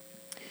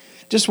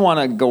just want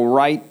to go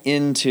right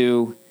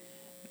into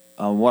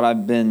what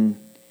I've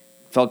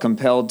felt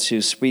compelled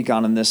to speak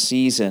on in this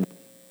season.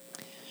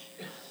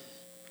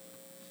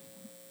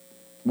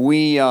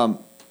 We,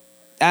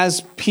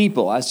 as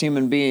people, as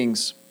human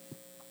beings,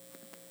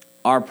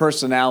 our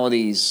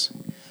personalities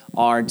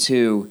are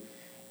to,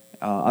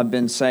 I've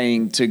been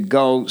saying, to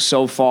go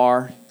so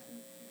far.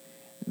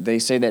 They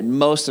say that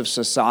most of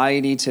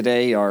society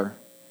today are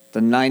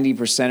the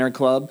 90%er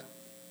club.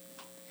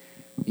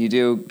 You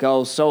do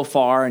go so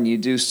far and you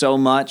do so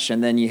much,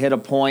 and then you hit a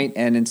point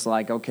and it's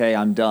like, okay,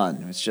 I'm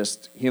done. It's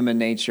just human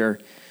nature.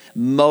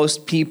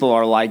 Most people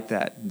are like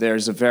that.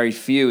 There's a very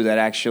few that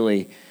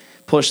actually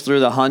push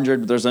through the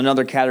 100. There's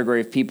another category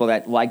of people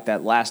that like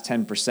that last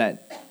 10%.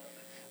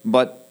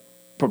 But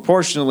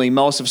proportionally,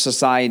 most of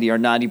society are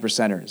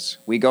 90%ers.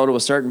 We go to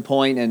a certain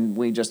point and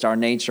our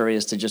nature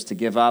is to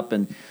give up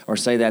or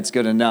say that's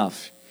good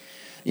enough.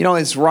 You know,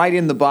 it's right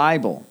in the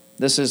Bible.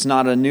 This is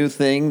not a new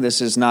thing.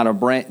 This is not a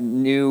brand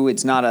new.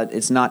 It's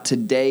not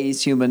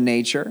today's human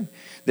nature.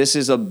 This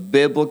is a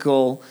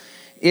biblical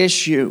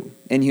issue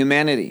in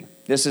humanity.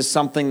 This is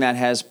something that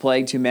has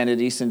plagued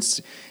humanity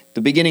since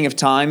the beginning of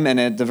time, and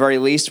at the very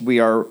least,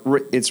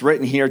 it's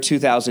written here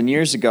 2,000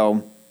 years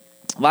ago.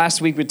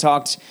 Last week we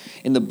talked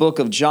in the book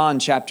of John,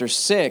 chapter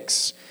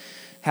 6,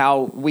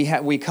 how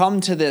we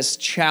come to this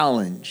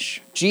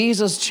challenge.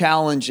 Jesus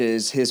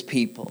challenges his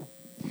people.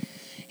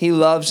 He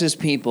loves his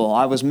people.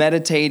 I was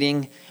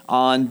meditating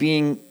on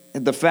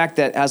the fact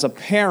that as a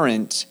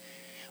parent,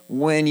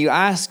 when you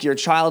ask your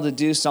child to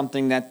do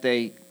something that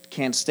they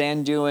can't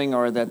stand doing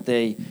or that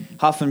they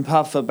huff and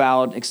puff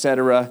about,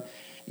 etc.,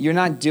 you're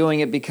not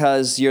doing it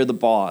because you're the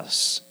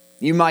boss.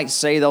 You might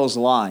say those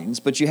lines,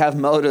 but you have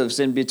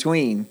motives in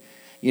between.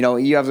 You know,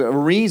 you have a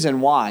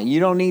reason why. You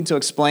don't need to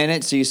explain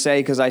it, so you say,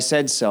 because I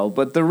said so.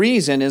 But the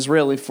reason is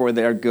really for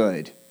their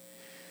good.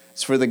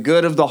 It's for the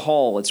good of the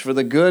whole. It's for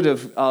the good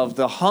of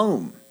the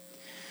home.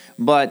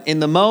 But in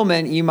the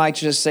moment, you might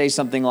just say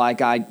something like,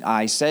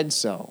 I said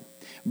so.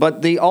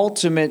 But the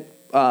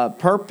ultimate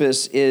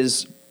purpose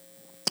is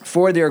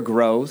for their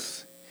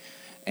growth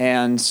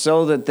and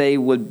so that they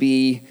would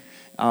be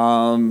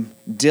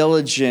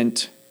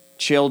diligent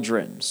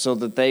children, so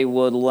that they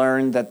would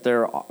learn that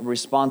their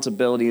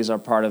responsibilities are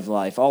part of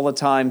life. All the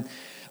time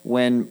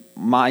when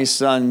my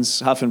sons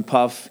huff and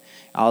puff,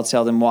 I'll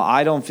tell them, well,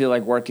 I don't feel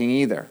like working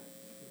either.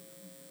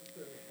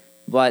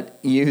 But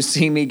you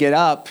see me get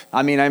up.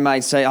 I mean, I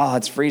might say, oh,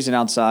 it's freezing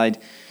outside.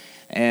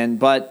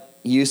 But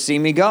you see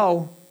me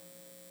go.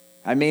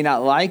 I may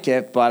not like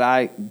it, but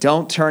I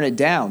don't turn it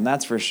down,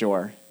 that's for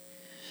sure.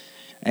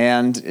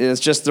 And it's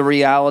just the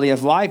reality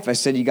of life. I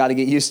said, you got to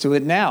get used to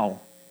it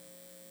now.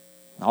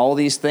 All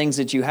these things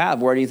that you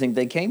have, where do you think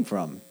they came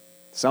from?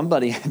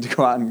 Somebody had to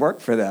go out and work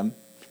for them.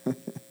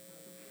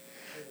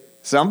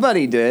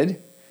 Somebody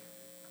did.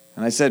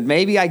 And I said,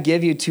 maybe I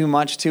give you too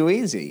much too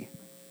easy.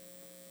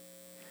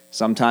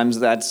 Sometimes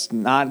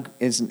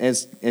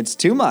it's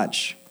too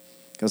much,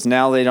 because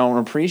now they don't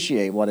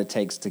appreciate what it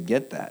takes to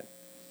get that.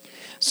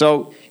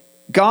 So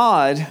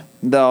God,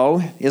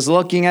 though, is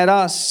looking at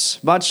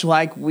us much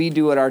like we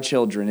do at our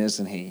children,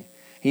 isn't he?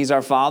 He's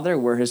our father,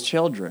 we're his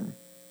children.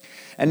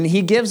 And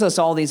he gives us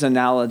all these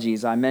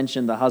analogies. I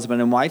mentioned the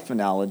husband and wife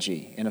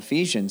analogy in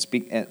Ephesians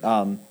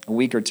a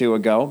week or two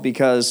ago,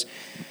 because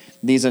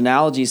these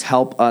analogies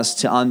help us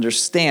to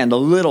understand a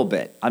little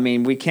bit. I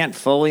mean, we can't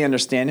fully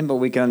understand him, but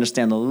we can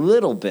understand a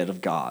little bit of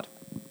God.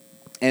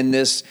 And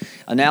this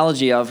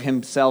analogy of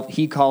himself,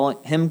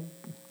 let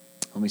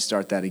me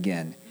start that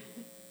again.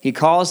 He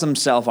calls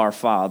himself our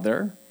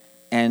Father,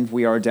 and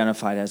we are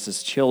identified as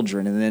his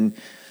children. And then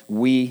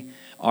we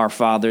are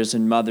fathers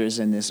and mothers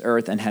in this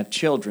earth and have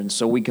children.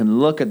 So we can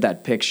look at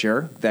that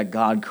picture that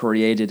God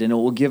created, and it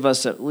will give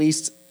us at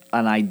least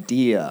an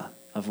idea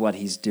of what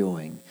he's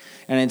doing.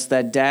 And it's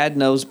that dad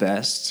knows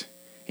best.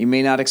 He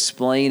may not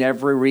explain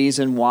every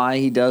reason why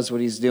he does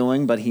what he's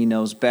doing, but he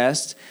knows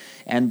best.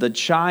 And the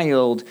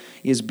child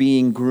is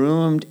being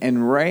groomed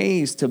and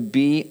raised to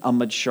be a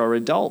mature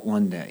adult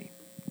one day.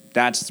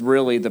 That's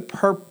really the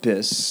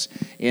purpose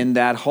in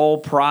that whole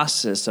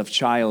process of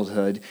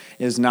childhood,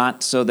 is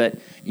not so that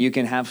you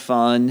can have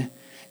fun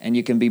and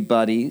you can be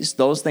buddies.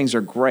 Those things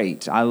are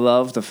great. I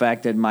love the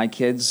fact that my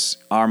kids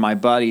are my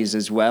buddies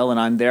as well, and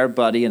I'm their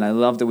buddy, and I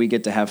love that we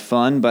get to have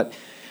fun. But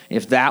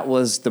if that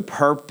was the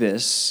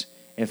purpose,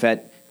 if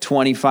at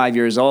 25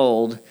 years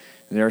old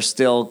they're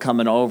still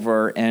coming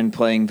over and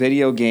playing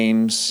video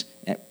games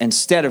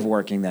instead of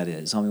working, that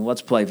is. I mean,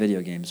 let's play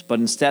video games. But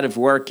instead of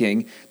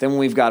working, then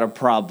we've got a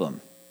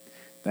problem.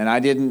 Then I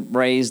didn't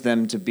raise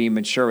them to be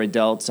mature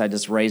adults. I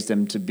just raised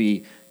them to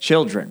be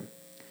children.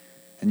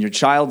 And your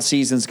child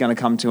season's going to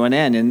come to an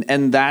end.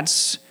 And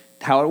that's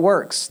how it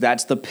works.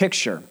 That's the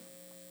picture.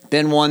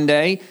 Then one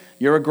day,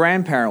 you're a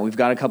grandparent. We've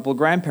got a couple of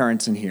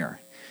grandparents in here.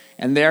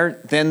 And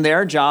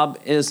their job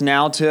is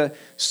now to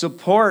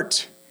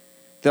support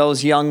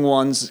those young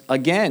ones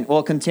again.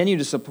 Well, continue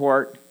to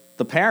support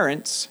the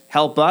parents,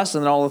 help us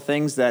in all the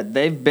things that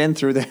they've been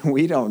through that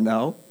we don't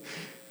know.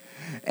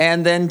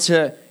 And then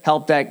to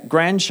help that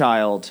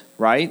grandchild,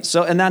 right?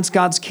 So, and that's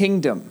God's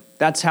kingdom.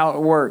 That's how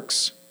it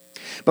works.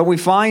 But we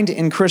find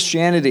in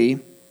Christianity,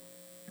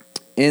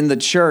 in the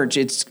church,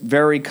 it's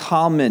very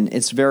common.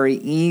 It's very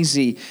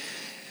easy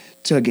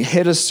to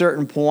hit a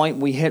certain point.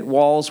 We hit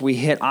walls, we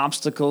hit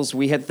obstacles,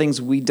 we hit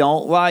things we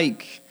don't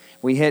like.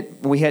 We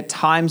hit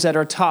times that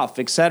are tough,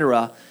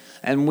 etc.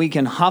 And we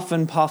can huff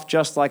and puff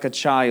just like a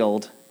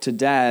child to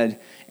dad,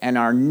 and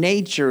our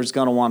nature is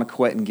going to want to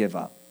quit and give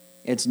up.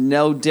 It's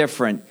no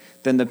different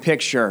than the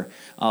picture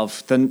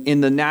of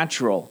in the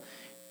natural.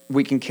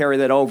 We can carry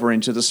that over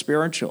into the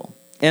spiritual.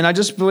 And I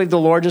just believe the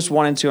Lord just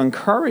wanted to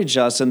encourage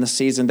us in the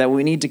season that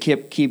we need to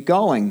keep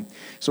going.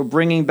 So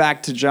bringing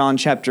back to John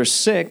chapter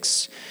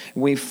 6,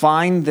 we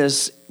find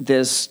this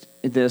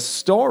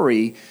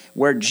story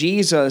where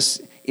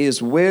Jesus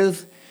is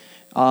with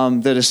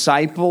the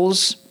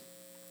disciples.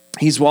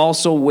 He's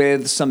also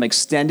with some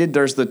extended.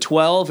 There's the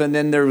 12, and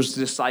then there's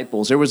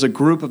disciples. There was a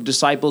group of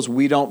disciples.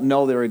 We don't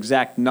know their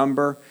exact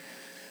number.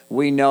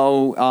 We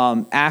know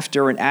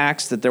after in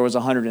Acts that there was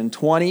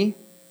 120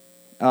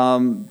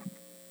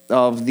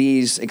 of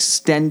these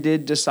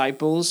extended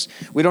disciples.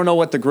 We don't know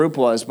what the group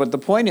was, but the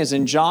point is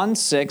in John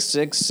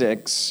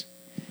 6:6,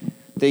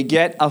 they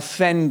get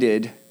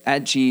offended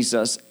at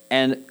Jesus,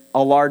 and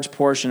a large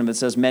portion of it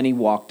says many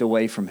walked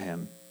away from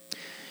him.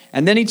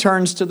 And then he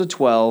turns to the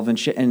 12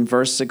 in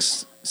verse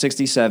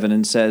 67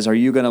 and says, "Are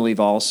you going to leave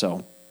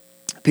also?"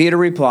 Peter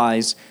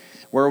replies,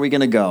 "Where are we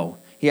going to go?"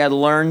 He had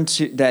learned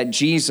that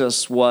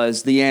Jesus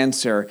was the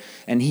answer,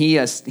 and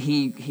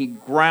he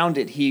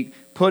grounded, he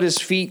put his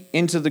feet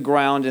into the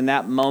ground in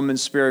that moment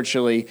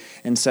spiritually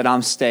and said,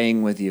 "I'm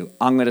staying with you.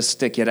 I'm going to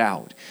stick it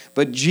out."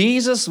 But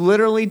Jesus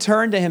literally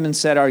turned to him and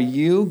said, "Are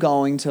you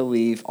going to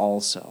leave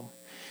also?"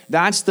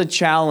 That's the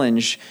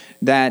challenge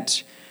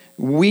that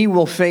we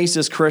will face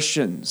as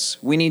Christians.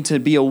 We need to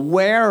be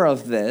aware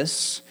of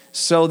this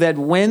so that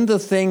when the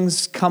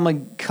things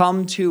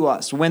come to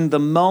us, when the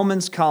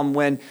moments come,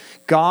 when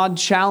God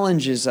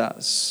challenges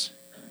us,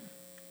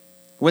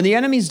 when the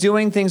enemy's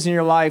doing things in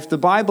your life, the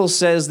Bible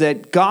says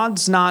that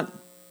God's not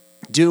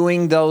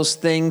doing those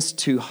things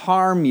to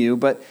harm you,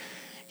 but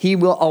he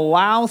will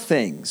allow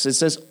things. It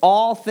says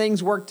all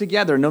things work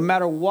together. No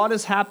matter what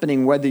is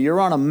happening, whether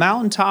you're on a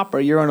mountaintop or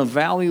you're on a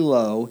valley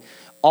low,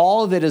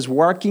 all of it is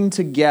working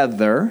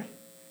together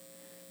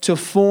to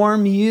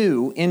form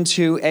you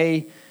into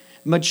a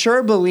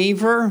mature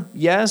believer.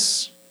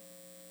 Yes,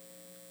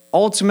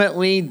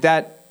 ultimately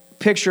that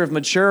picture of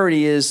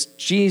maturity is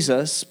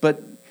Jesus,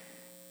 but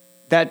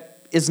that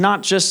is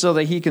not just so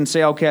that he can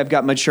say, okay, I've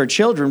got mature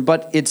children,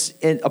 but it's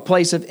a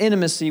place of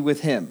intimacy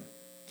with him.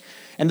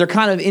 And they're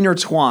kind of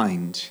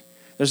intertwined.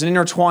 There's an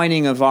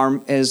intertwining of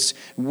as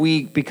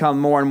we become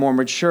more and more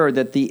mature,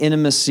 that the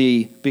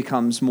intimacy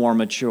becomes more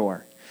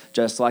mature.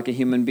 Just like a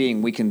human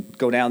being, we can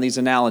go down these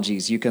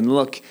analogies. You can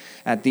look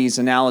at these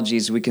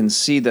analogies. We can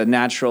see the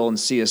natural and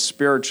see a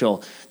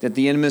spiritual. That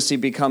the intimacy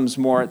becomes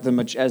more,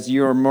 as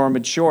you're more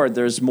mature,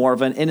 there's more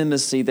of an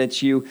intimacy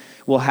that you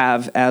will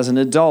have as an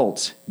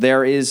adult.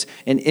 There is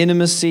an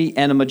intimacy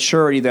and a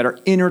maturity that are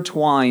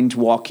intertwined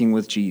walking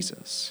with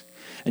Jesus.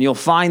 And you'll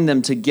find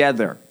them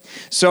together.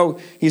 So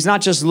he's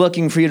not just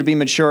looking for you to be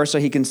mature so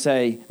he can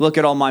say, look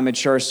at all my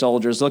mature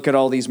soldiers, look at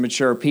all these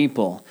mature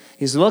people.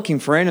 He's looking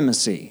for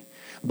intimacy.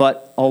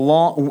 But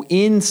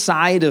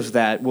inside of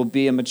that will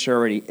be a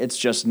maturity. It's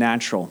just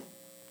natural.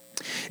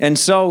 And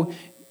so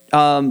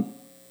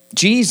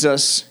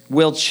Jesus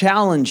will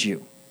challenge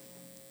you.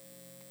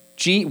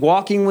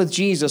 Walking with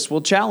Jesus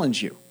will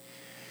challenge you.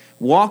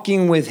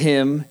 Walking with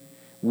him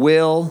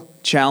will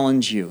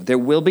challenge you. There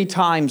will be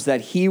times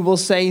that he will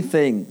say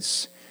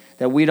things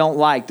that we don't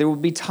like. There will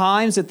be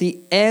times that the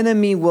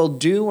enemy will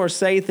do or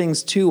say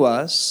things to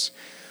us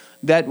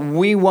that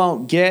we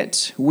won't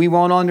get, we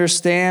won't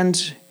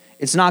understand.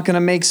 It's not going to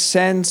make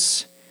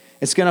sense.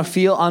 It's going to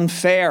feel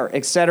unfair,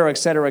 etc.,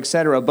 etc.,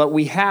 etc. But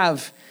we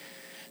have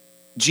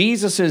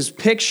Jesus'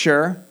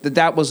 picture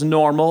that was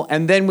normal,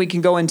 and then we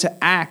can go into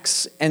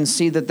Acts and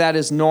see that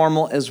is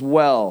normal as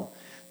well.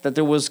 That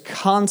there was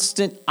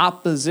constant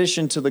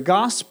opposition to the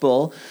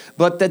gospel,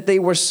 but that they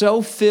were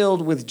so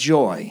filled with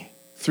joy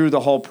through the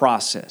whole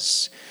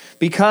process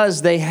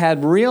because they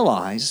had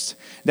realized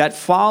that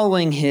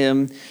following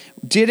him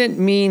didn't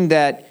mean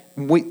that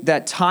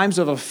times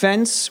of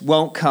offense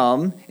won't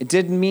come. It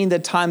didn't mean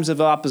that times of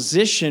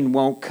opposition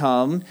won't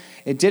come.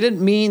 It didn't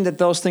mean that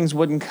those things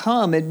wouldn't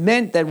come. It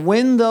meant that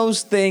when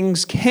those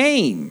things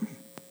came,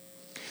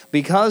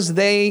 because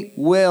they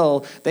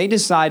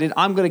decided,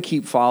 I'm going to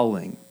keep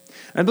following.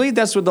 I believe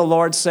that's what the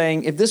Lord's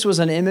saying. If this was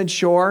an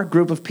immature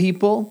group of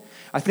people,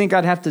 I think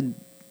I'd have to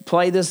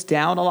play this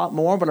down a lot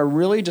more, but I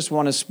really just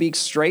want to speak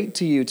straight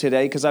to you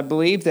today because I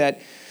believe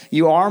that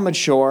you are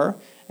mature.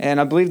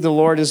 And I believe the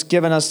Lord has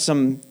given us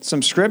some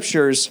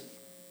scriptures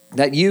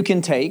that you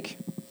can take.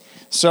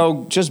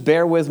 So just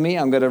bear with me.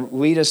 I'm going to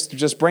lead us,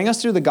 just bring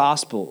us through the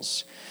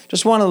Gospels.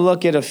 Just want to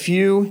look at a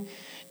few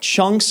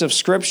chunks of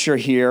scripture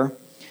here.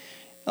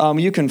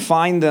 You can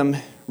find them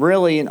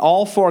really in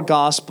all four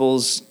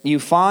Gospels. You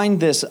find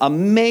this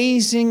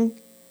amazing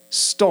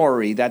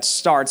story that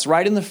starts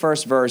right in the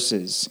first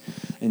verses.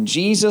 And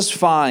Jesus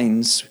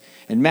finds,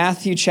 in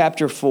Matthew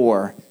chapter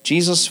 4,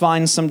 Jesus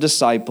finds some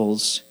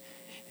disciples.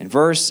 In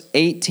verse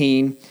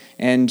 18,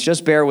 and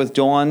just bear with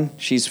Dawn.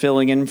 She's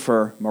filling in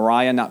for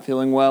Mariah, not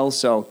feeling well,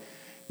 so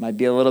might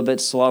be a little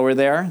bit slower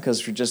there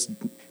because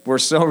we're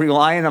so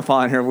reliant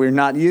upon her. We're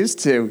not used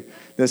to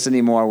this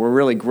anymore. We're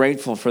really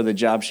grateful for the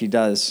job she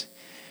does.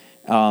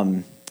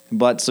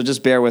 But so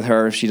just bear with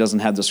her if she doesn't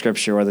have the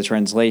scripture or the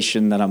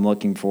translation that I'm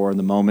looking for in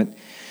the moment.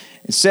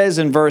 It says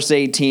in verse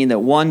 18 that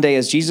one day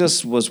as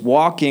Jesus was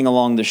walking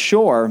along the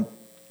shore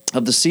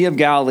of the Sea of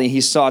Galilee,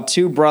 he saw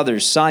two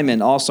brothers,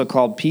 Simon, also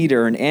called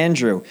Peter, and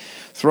Andrew,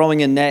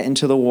 throwing a net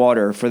into the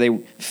water, for they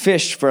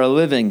fished for a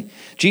living.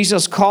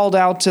 Jesus called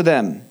out to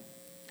them.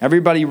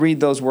 Everybody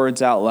read those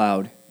words out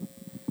loud.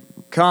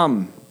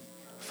 Come,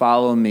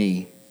 follow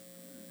me.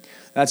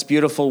 That's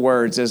beautiful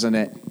words, isn't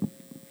it?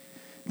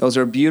 Those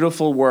are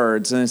beautiful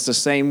words, and it's the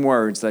same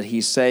words that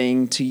he's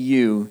saying to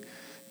you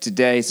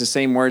today. It's the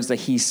same words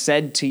that he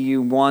said to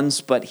you once,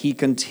 but he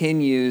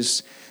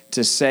continues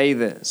to say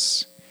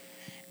this.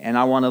 And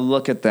I want to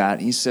look at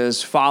that. He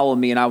says, follow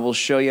me, and I will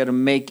show you how to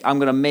I'm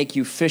going to make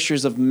you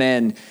fishers of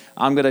men.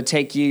 I'm going to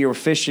take you, you're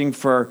fishing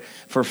for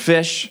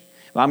fish.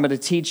 I'm going to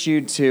teach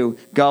you to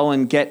go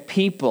and get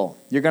people.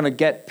 You're going to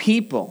get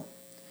people.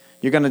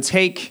 You're going to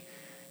take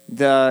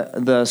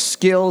the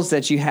skills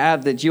that you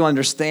have, that you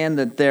understand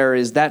that there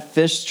is that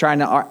fish trying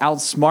to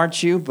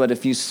outsmart you, but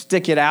if you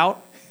stick it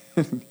out,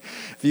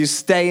 if you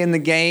stay in the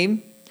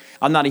game,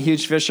 I'm not a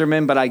huge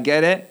fisherman, but I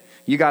get it.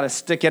 You got to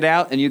stick it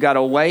out, and you got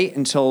to wait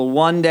until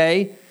one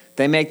day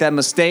they make that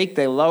mistake,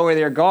 they lower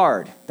their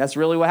guard. That's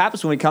really what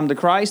happens when we come to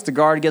Christ. The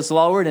guard gets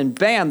lowered, and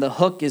bam, the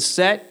hook is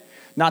set,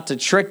 not to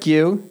trick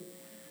you,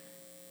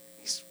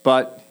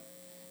 but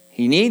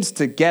he needs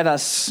to get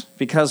us,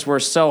 because we're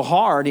so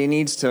hard, he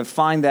needs to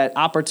find that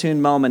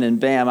opportune moment, and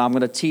bam, I'm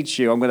going to teach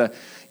you.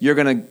 You're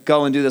going to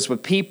go and do this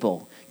with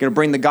people. You're going to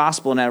bring the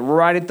gospel, and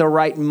right at the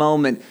right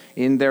moment,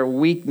 in their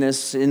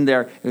weakness, in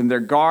their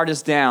guard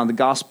is down, the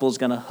gospel is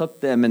going to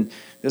hook them, and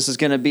this is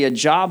going to be a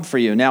job for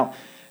you. Now,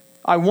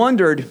 I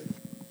wondered,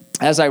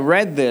 as I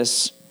read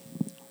this,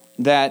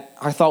 that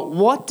I thought,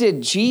 what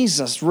did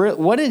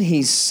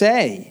he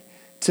say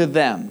to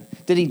them?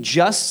 Did he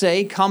just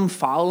say, come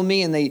follow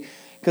me? And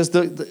because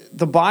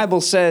the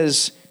Bible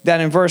says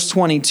that in verse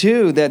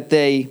 22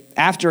 that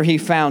after he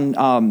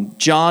found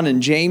John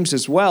and James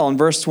as well, in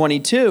verse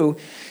 22,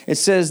 it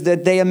says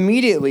that they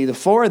immediately, the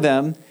four of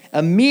them,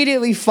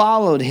 immediately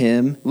followed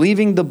him,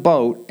 leaving the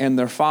boat and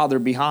their father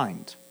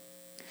behind.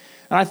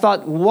 And I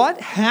thought, what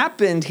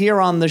happened here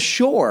on the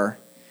shore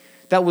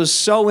that was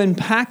so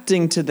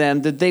impacting to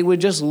them that they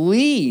would just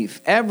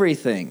leave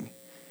everything?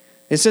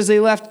 It says they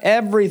left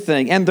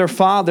everything and their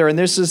father, and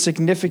there's a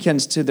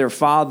significance to their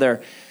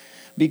father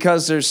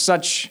because there's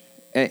such,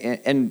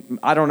 and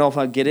I don't know if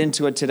I'll get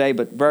into it today,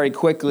 but very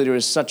quickly there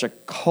is such a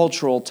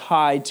cultural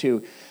tie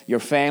to your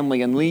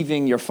family, and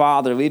leaving your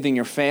father, leaving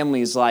your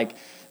family is like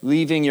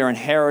leaving your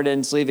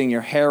inheritance, leaving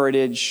your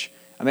heritage.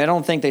 I mean, I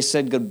don't think they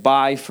said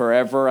goodbye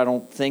forever. I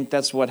don't think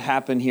that's what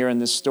happened here in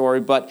this story,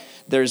 but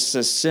there's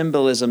a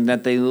symbolism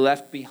that they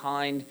left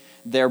behind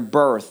their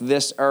birth,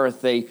 this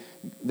earth.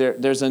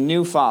 There's a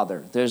new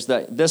father.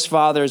 This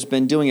father has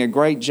been doing a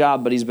great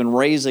job, but he's been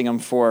raising them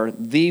for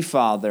the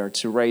father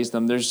to raise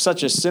them. There's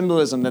such a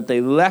symbolism that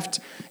they left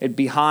it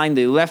behind.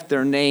 They left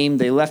their name.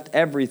 They left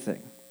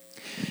everything.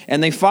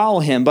 And they follow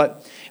him.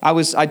 But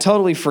I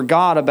totally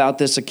forgot about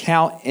this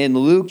account in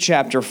Luke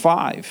chapter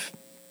 5.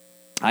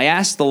 I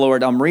asked the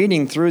Lord, I'm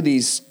reading through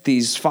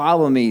these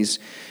follow me's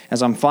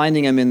as I'm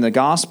finding them in the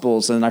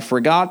Gospels, and I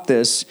forgot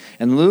this.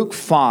 In Luke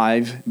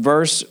 5,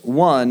 verse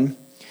 1,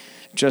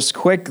 just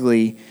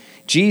quickly,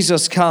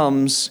 Jesus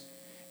comes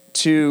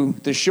to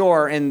the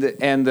shore, and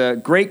the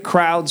great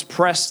crowds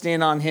pressed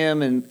in on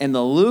him. And in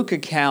the Luke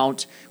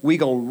account, we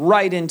go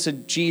right into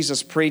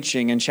Jesus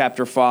preaching in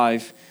chapter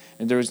 5.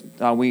 And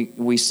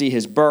we see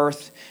his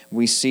birth,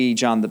 we see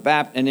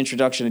an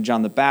introduction to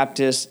John the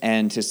Baptist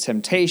and his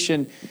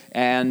temptation,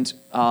 and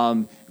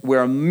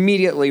we're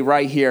immediately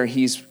right here.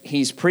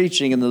 He's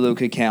preaching in the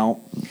Luke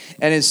account,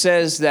 and it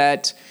says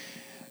that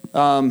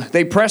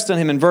they pressed on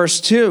him in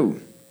verse 2.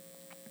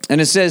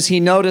 And it says, he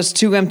noticed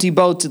 2 empty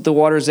boats at the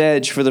water's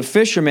edge, for the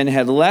fishermen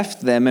had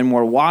left them and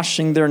were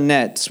washing their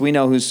nets. We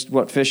know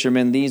what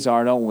fishermen these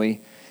are, don't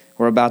we?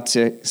 We're about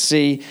to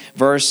see.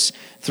 Verse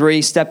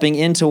 3, stepping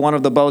into one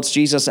of the boats,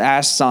 Jesus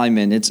asked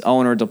Simon, its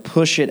owner, to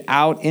push it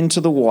out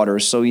into the water.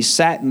 So he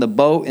sat in the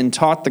boat and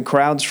taught the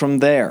crowds from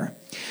there.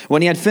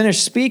 When he had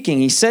finished speaking,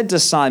 he said to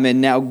Simon,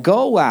 now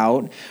go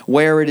out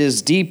where it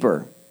is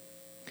deeper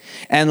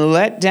and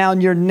let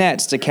down your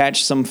nets to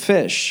catch some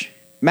fish.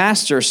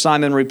 Master,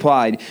 Simon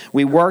replied,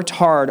 we worked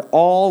hard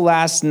all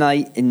last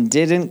night and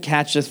didn't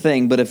catch a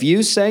thing. But if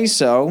you say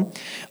so,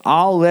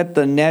 I'll let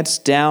the nets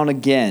down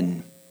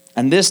again.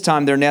 And this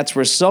time their nets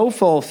were so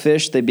full of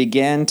fish they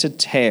began to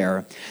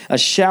tear. A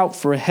shout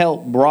for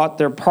help brought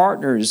their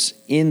partners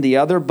in the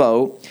other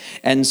boat,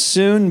 and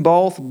soon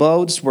both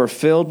boats were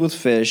filled with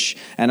fish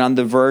and on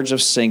the verge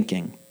of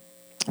sinking.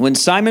 When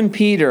Simon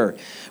Peter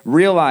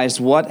realized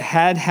what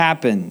had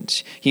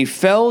happened, he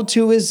fell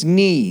to his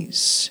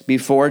knees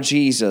before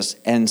Jesus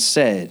and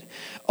said,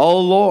 "O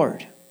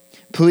Lord,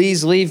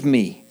 please leave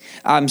me.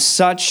 I'm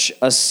such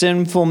a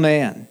sinful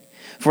man."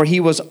 For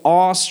he was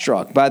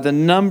awestruck by the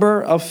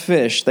number of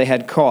fish they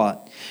had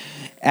caught,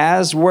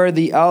 as were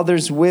the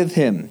others with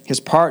him. His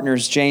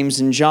partners, James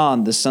and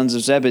John, the sons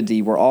of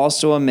Zebedee, were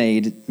also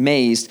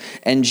amazed.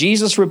 And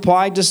Jesus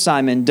replied to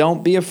Simon,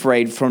 "Don't be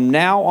afraid. From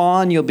now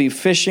on, you'll be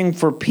fishing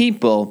for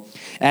people."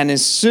 And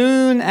as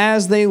soon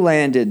as they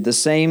landed, the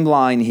same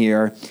line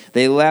here,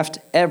 they left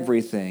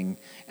everything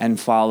and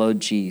followed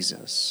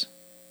Jesus.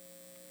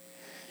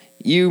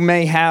 You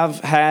may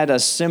have had a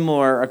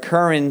similar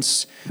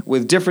occurrence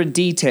with different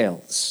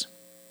details.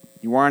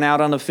 You weren't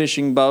out on a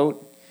fishing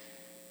boat,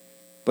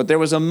 but there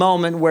was a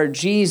moment where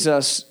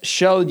Jesus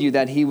showed you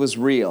that he was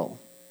real.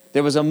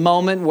 There was a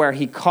moment where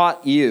he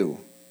caught you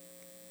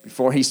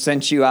before he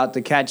sent you out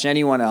to catch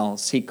anyone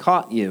else. He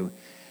caught you,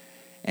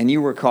 and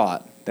you were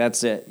caught.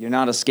 That's it. You're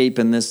not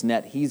escaping this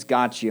net. He's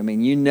got you. I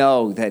mean, you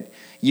know that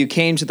you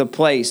came to the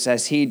place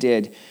as he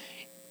did.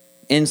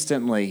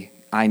 Instantly,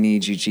 I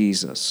need you,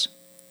 Jesus.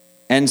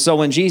 And so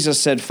when Jesus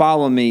said,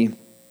 "Follow me,"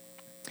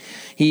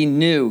 he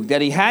knew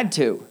that he had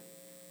to.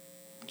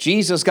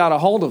 Jesus got a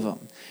hold of him.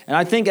 And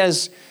I think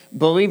as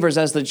believers,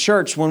 as the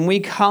church, when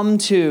we come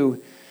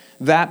to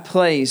that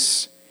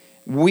place,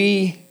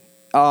 we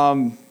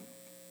fall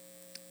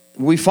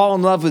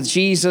in love with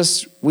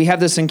Jesus. We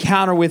have this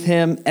encounter with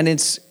him, and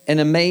it's an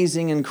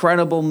amazing,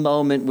 incredible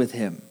moment with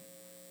him.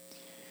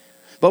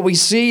 But we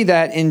see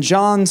that in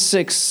John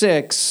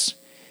 6:6,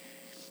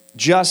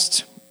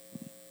 just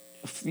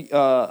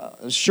a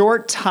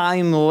short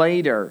time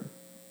later,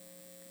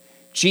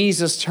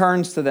 Jesus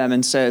turns to them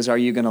and says, "Are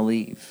you going to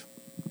leave?"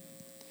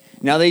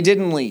 Now, they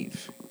didn't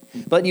leave.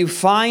 But you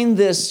find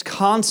this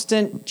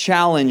constant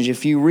challenge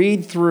if you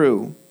read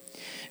through,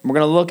 and we're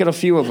going to look at a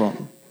few of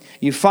them.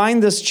 You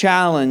find this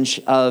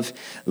challenge of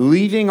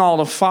leaving all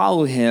to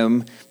follow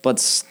him, but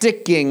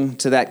sticking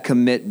to that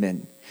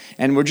commitment.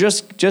 And we're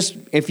just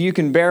if you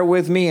can bear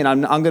with me, and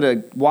I'm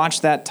going to watch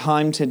that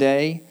time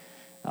today.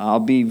 I'll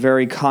be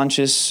very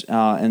conscious,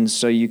 and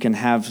so you can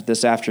have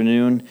this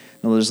afternoon.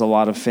 I know there's a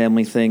lot of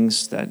family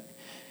things that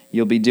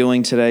you'll be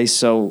doing today,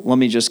 so let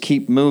me just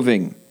keep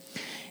moving.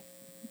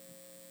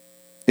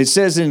 It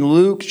says in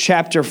Luke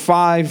chapter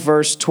 5,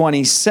 verse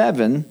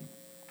 27,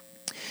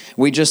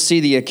 we just see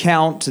the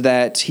account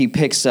that he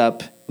picks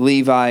up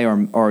Levi,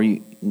 or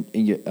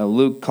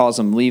Luke calls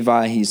him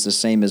Levi. He's the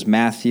same as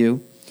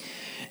Matthew.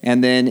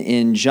 And then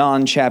in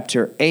John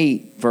chapter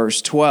 8,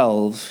 verse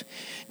 12,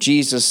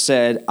 Jesus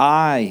said,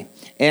 "I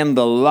am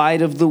the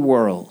light of the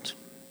world.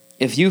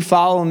 If you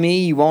follow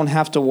me, you won't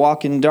have to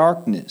walk in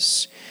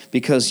darkness,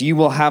 because you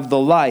will have the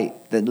light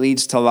that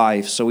leads to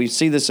life." So we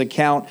see this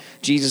account.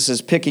 Jesus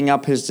is picking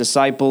up his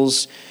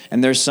disciples,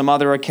 and there's some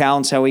other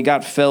accounts how he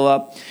got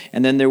Philip,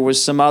 and then there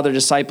was some other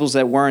disciples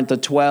that weren't the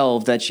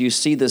 12 that you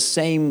see the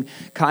same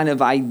kind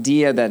of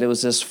idea that it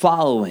was this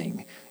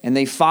following, and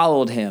they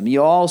followed him.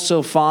 You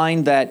also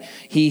find that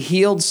he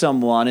healed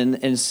someone,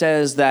 and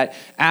says that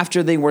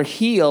after they were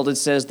healed, it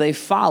says they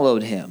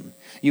followed him.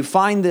 You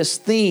find this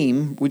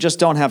theme. We just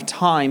don't have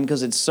time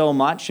because it's so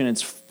much, and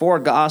it's 4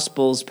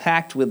 Gospels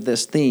packed with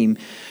this theme.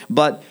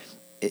 But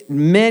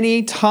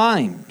many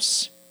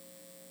times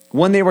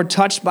when they were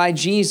touched by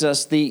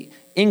Jesus, the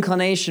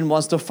inclination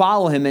was to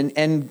follow him,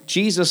 and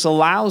Jesus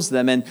allows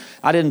them. And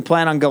I didn't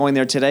plan on going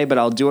there today, but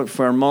I'll do it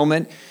for a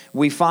moment.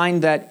 We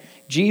find that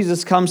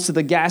Jesus comes to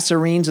the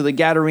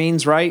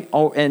Gadarenes, right?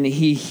 Oh, and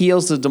he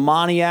heals the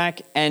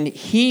demoniac, and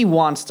he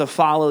wants to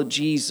follow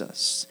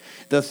Jesus.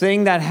 The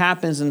thing that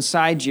happens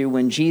inside you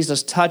when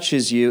Jesus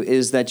touches you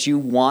is that you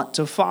want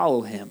to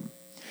follow him.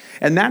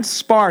 And that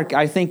spark,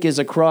 I think, is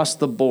across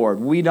the board.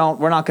 We're not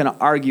going to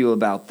argue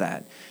about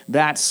that.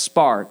 That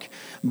spark.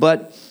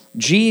 But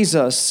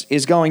Jesus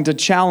is going to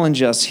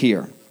challenge us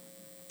here.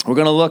 We're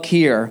going to look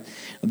here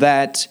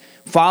that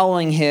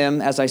following him,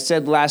 as I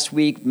said last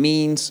week,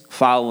 means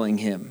following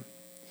him.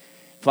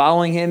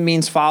 Following him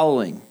means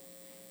following.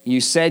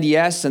 You said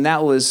yes, and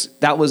that was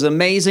an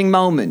amazing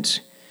moment.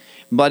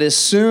 But as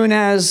soon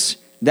as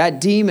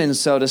that demon,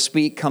 so to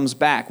speak, comes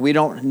back, we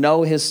don't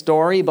know his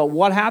story, but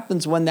what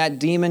happens when that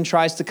demon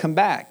tries to come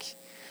back?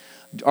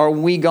 Are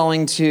we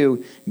going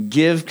to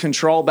give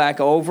control back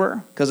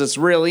over? Because it's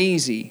real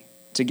easy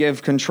to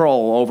give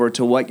control over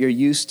to what you're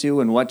used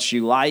to and what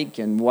you like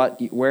and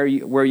where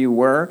you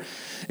were.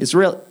 It's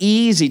real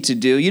easy to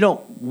do. You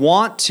don't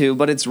want to,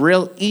 but it's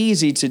real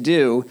easy to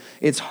do.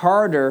 It's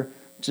harder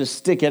to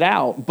stick it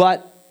out,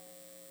 but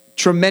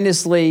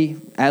tremendously,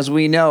 as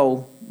we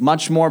know,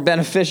 much more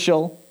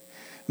beneficial,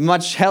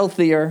 much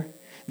healthier.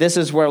 This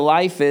is where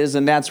life is,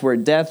 and that's where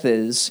death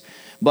is.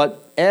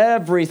 But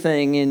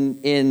everything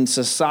in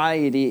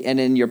society and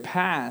in your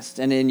past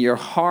and in your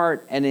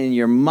heart and in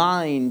your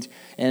mind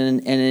and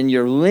in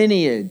your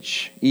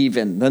lineage,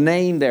 even the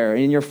name there,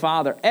 in your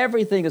father,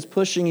 everything is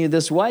pushing you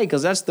this way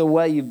because that's the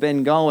way you've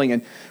been going.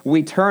 And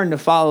we turn to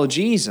follow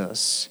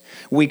Jesus.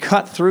 We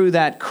cut through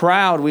that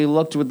crowd. We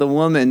looked with the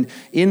woman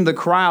in the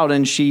crowd,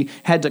 and she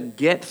had to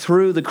get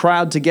through the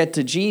crowd to get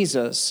to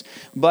Jesus.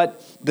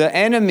 But the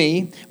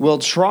enemy will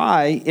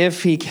try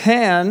if he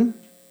can,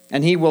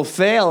 and he will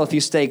fail if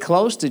you stay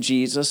close to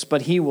Jesus,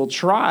 but he will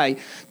try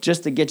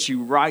just to get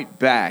you right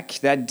back.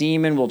 That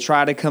demon will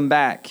try to come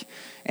back.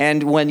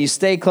 And when you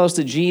stay close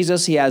to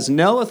Jesus, he has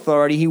no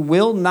authority. He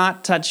will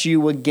not touch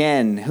you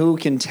again. Who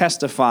can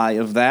testify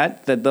of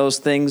that those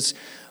things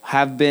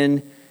have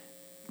been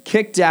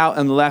kicked out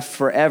and left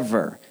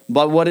forever?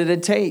 But what did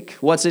it take?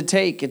 What's it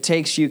take? It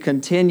takes you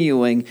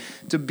continuing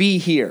to be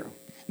here.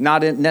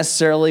 Not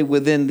necessarily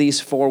within these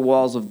four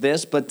walls of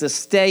this, but to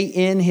stay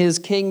in his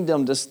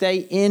kingdom, to stay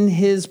in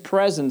his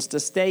presence,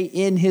 to stay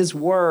in his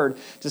word,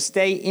 to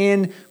stay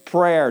in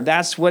prayer.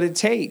 That's what it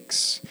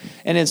takes.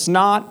 And it's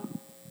not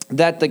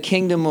that the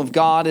kingdom of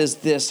God is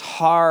this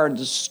hard,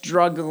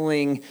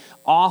 struggling,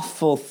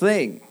 awful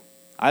thing.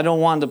 I don't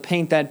want to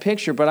paint that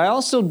picture, but I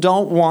also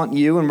don't want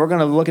you, and we're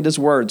going to look at his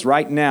words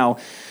right now,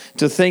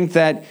 to think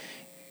that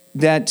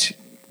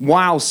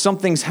wow,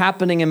 something's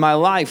happening in my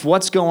life.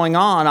 What's going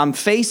on? I'm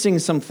facing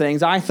some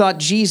things. I thought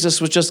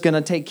Jesus was just going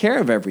to take care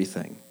of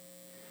everything.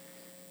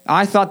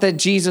 I thought that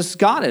Jesus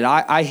got it.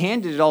 I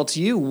handed it all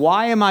to you.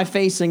 Why am I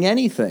facing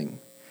anything?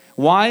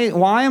 Why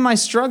am I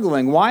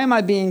struggling? Why am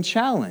I being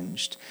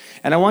challenged?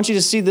 And I want you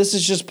to see this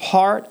is just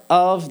part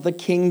of the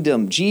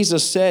kingdom.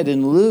 Jesus said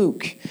in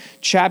Luke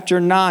chapter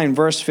 9,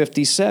 verse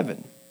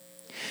 57,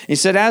 he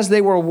said, as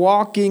they were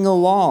walking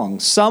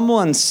along,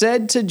 someone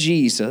said to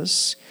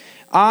Jesus,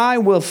 I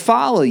will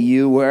follow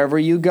you wherever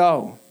you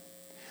go.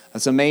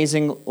 That's an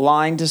amazing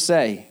line to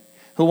say.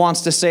 Who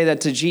wants to say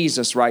that to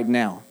Jesus right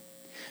now?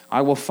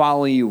 I will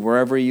follow you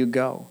wherever you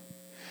go.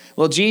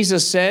 Well,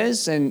 Jesus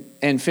says in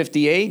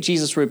 58,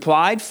 Jesus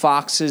replied,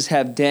 foxes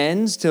have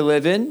dens to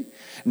live in,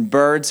 and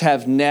birds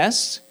have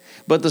nests,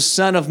 but the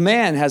Son of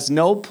Man has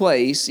no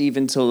place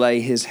even to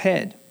lay his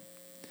head.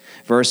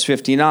 Verse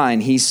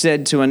 59, he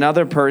said to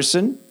another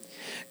person,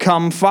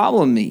 come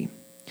follow me.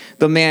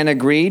 The man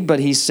agreed, but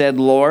he said,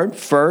 Lord,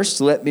 first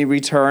let me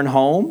return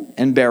home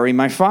and bury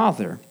my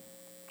father.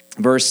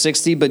 Verse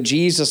 60, but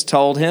Jesus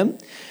told him,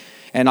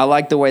 and I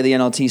like the way the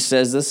NLT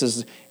says this,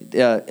 is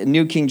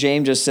New King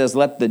James just says,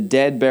 let the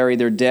dead bury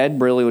their dead.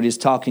 Really what he's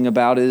talking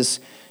about is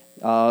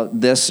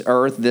this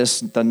earth,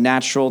 the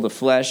natural, the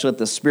flesh. Let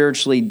the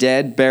spiritually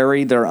dead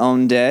bury their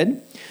own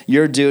dead.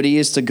 Your duty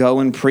is to go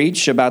and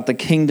preach about the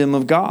kingdom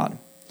of God.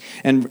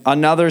 And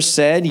another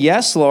said,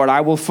 yes, Lord,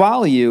 I will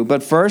follow you,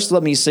 but first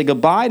let me say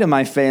goodbye to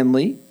my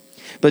family.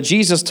 But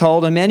Jesus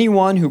told him,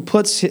 anyone who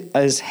puts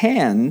his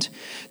hand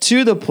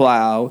to the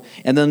plow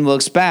and then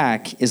looks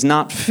back is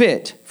not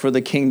fit for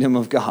the kingdom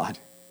of God.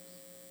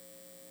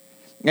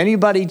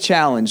 Anybody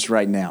challenged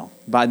right now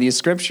by these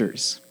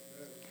scriptures?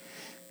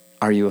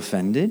 Are you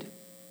offended?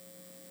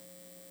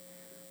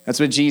 That's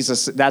what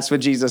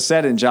Jesus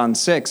said in John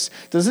 6.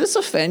 Does this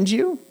offend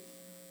you?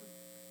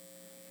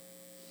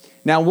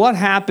 Now, what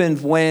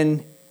happened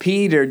when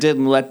Peter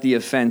didn't let the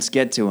offense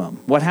get to him?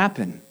 What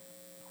happened?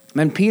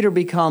 When Peter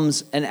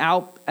becomes an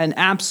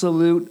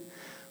absolute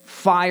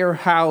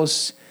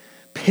firehouse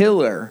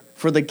pillar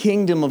for the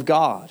kingdom of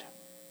God.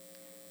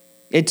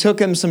 It took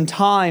him some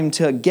time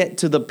to get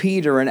to the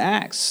Peter in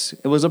Acts.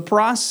 It was a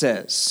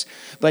process.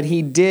 But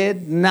he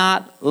did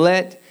not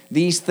let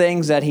these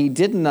things that he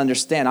didn't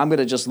understand. I'm going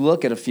to just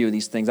look at a few of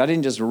these things. I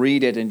didn't just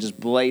read it and just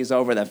blaze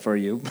over that for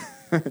you.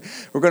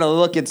 We're going to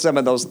look at some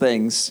of those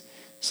things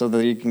so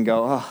that you can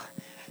go, oh,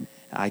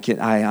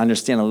 I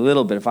understand a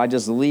little bit. If I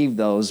just leave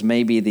those,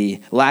 maybe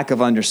the lack of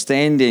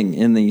understanding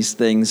in these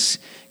things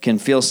can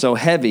feel so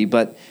heavy.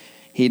 But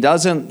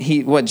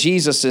what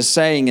Jesus is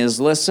saying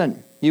is,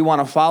 listen, you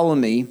want to follow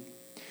me,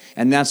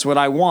 and that's what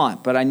I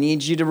want. But I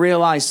need you to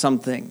realize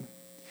something.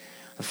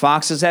 The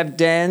foxes have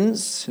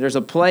dens. There's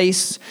a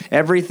place.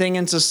 Everything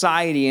in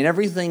society and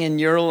everything in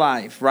your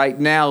life right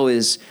now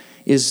is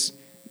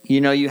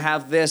you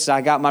have this.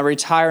 I got my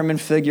retirement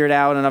figured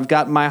out, and I've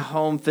got my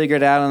home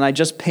figured out, and I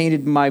just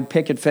painted my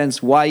picket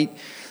fence white,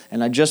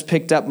 and I just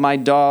picked up my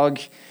dog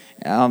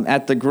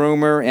at the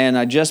groomer, and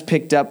I just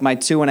picked up my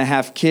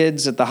 2.5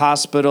 kids at the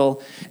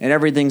hospital, and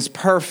everything's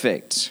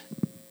perfect.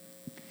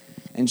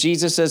 And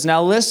Jesus says,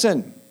 now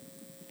listen,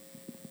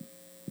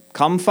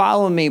 come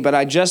follow me, but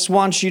I just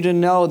want you to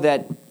know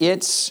that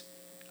it's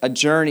a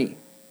journey.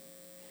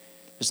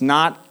 There's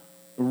not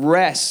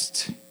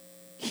rest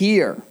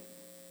here.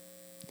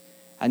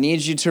 I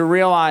need you to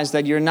realize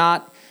that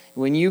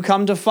when you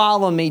come to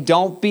follow me,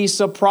 don't be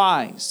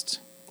surprised.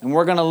 And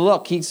we're going to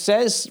look. He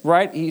says,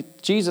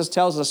 Jesus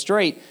tells us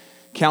straight,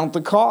 count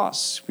the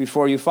costs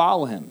before you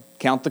follow him.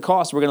 Count the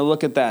costs. We're going to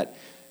look at that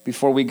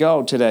before we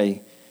go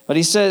today. But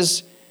he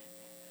says,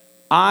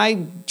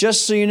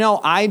 just so you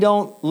know, I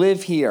don't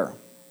live here.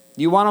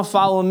 You want to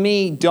follow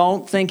me,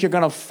 don't think you're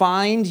going to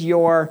find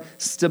your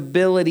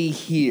stability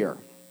here.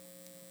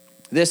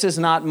 This is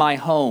not my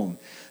home.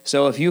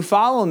 So if you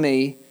follow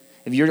me,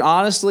 if you're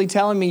honestly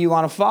telling me you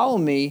want to follow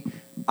me,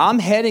 I'm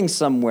heading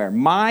somewhere.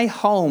 My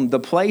home, the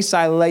place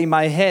I lay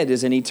my head,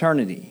 is in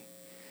eternity.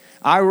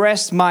 I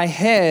rest my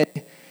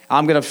head,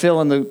 I'm going to fill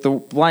in the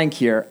blank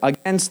here,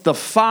 against the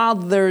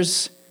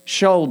Father's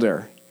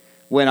shoulder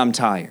when I'm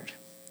tired,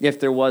 if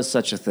there was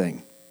such a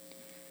thing.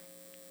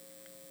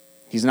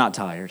 He's not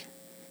tired.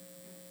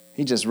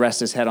 He just rests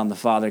his head on the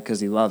Father because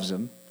he loves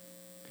him.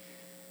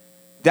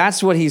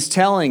 That's what he's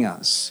telling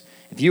us.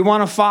 If you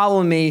want to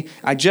follow me,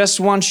 I just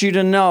want you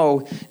to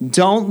know,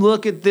 don't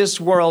look at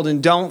this world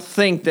and don't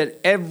think that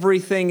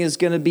everything is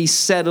going to be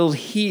settled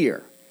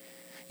here.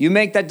 You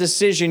make that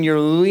decision, you're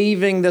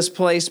leaving this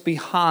place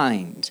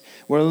behind.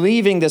 We're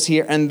leaving this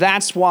here, and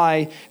that's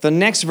why the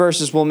next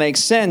verses will make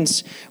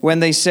sense when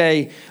they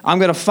say, I'm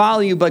going to follow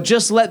you, but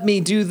just let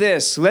me do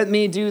this, let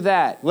me do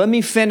that, let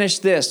me finish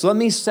this, let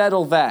me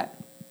settle that.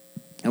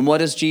 And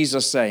what is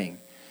Jesus saying?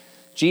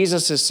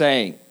 Jesus is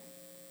saying,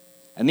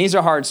 and these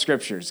are hard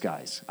scriptures,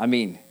 guys. I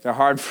mean, they're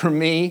hard for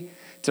me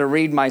to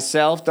read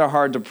myself, they're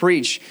hard to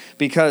preach,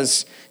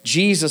 because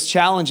Jesus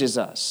challenges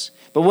us.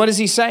 But what is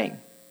he saying?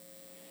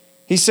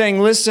 He's saying,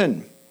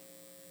 listen,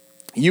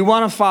 you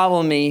want to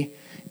follow me,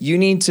 you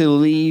need to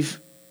leave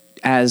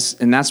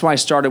and that's why I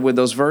started with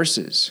those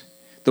verses.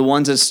 The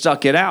ones that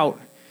stuck it out,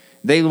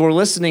 they were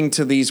listening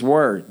to these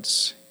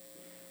words.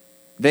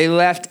 They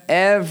left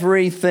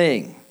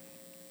everything.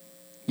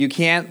 You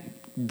can't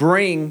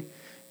bring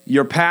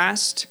your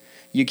past,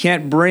 you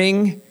can't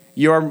bring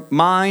your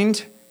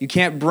mind, you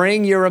can't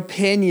bring your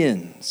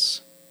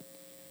opinions.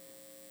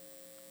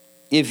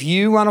 If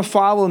you want to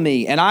follow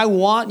me, and I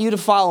want you to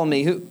follow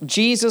me,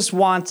 Jesus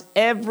wants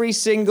every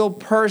single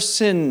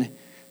person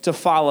to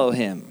follow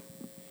him.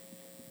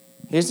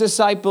 His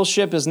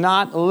discipleship is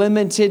not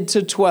limited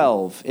to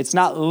 12. It's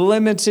not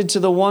limited to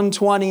the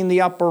 120 in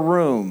the upper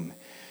room.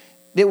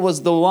 It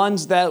was the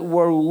ones that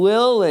were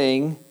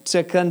willing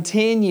to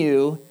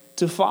continue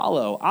to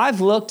follow.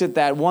 I've looked at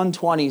that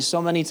 120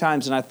 so many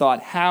times and I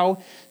thought,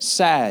 how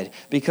sad,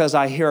 because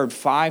I heard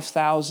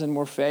 5,000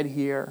 were fed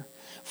here.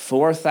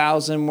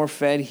 4,000 were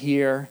fed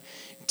here.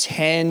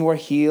 10 were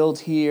healed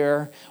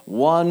here.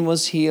 1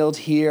 was healed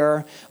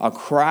here. A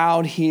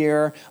crowd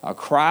here. A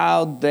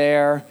crowd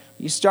there.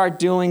 You start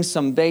doing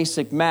some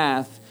basic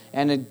math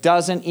and it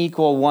doesn't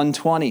equal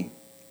 120.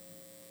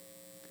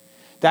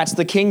 That's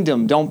the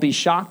kingdom. Don't be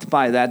shocked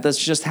by that. That's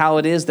just how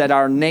it is, that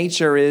our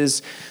nature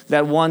is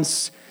that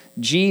once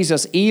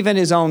Jesus, even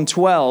his own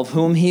 12,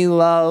 whom he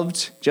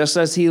loved, just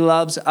as he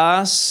loves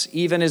us,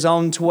 even his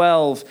own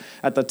 12,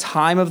 at the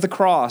time of the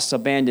cross,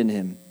 abandoned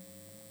him.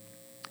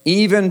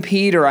 Even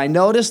Peter, I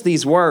noticed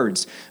these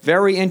words,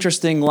 very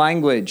interesting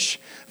language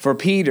for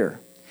Peter.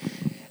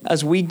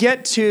 As we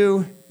get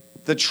to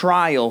the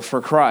trial for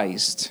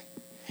Christ,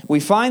 we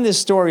find this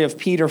story of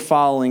Peter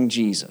following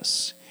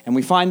Jesus. And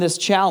we find this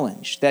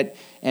challenge that,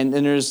 and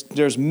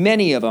there's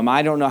many of them.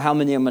 I don't know how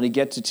many I'm going to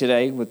get to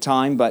today with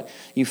time, but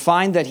you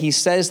find that he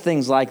says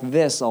things like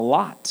this a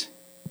lot.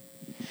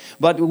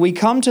 But we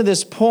come to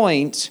this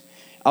point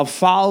of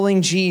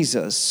following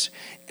Jesus,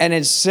 and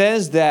it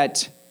says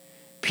that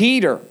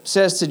Peter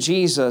says to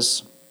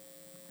Jesus,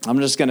 I'll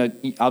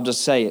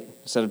just say it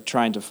instead of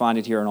trying to find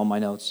it here in all my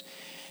notes.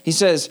 He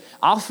says,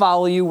 I'll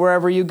follow you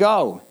wherever you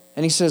go.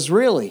 And he says,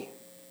 really?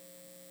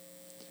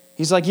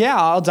 He's like, yeah,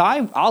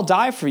 I'll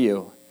die for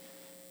you.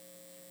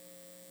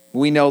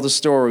 We know the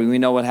story. We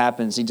know what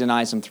happens. He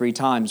denies him 3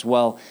 times.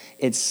 Well,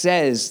 it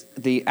says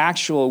the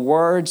actual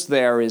words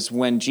there is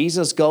when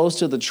Jesus goes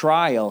to the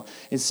trial,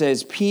 it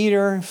says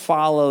Peter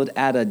followed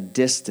at a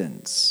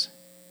distance.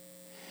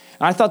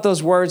 And I thought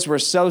those words were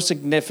so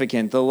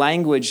significant. The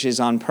language is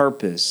on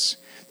purpose.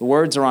 The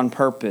words are on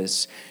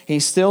purpose. He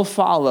still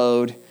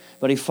followed,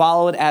 but he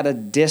followed at a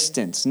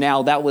distance.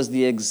 Now, that was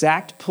the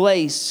exact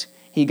place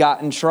he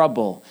got in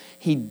trouble.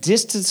 He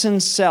distanced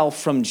himself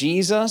from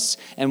Jesus,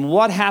 and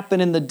what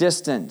happened in the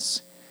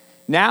distance?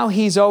 Now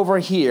he's over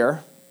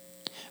here,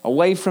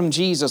 away from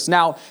Jesus.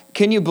 Now,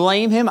 can you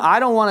blame him? I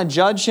don't want to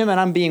judge him, and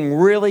I'm being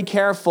really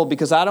careful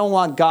because I don't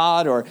want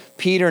God or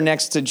Peter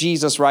next to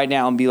Jesus right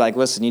now and be like,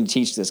 listen, you need to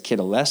teach this kid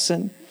a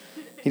lesson.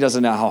 He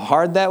doesn't know how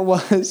hard that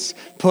was.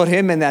 Put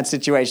him in that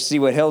situation, see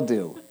what he'll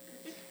do.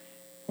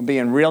 I'm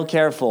being real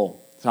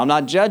careful. So I'm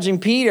not judging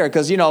Peter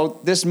because,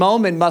 this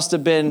moment must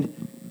have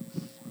been,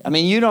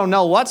 you don't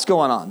know what's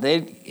going on.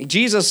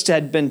 Jesus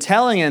had been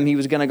telling him he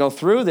was going to go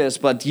through this,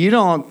 but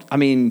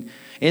in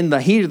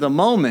the heat of the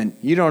moment,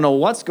 you don't know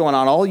what's going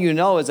on. All you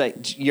know is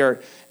that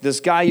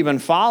this guy you've been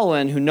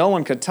following who no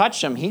one could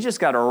touch him, he just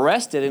got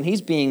arrested and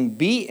he's being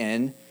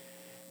beaten.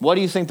 What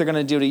do you think they're going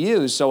to do to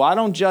you? So I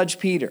don't judge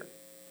Peter.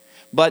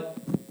 But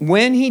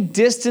when he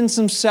distanced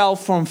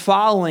himself from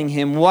following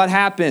him, what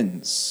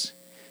happens?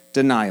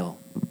 Denial.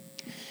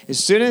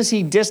 As soon as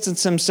he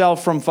distanced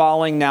himself from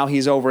following, now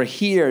he's over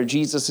here,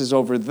 Jesus is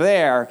over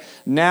there.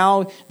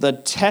 Now the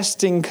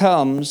testing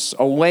comes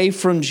away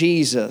from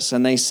Jesus,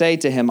 and they say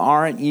to him,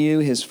 aren't you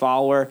his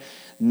follower?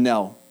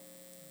 No.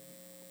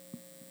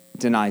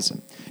 Denies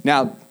him.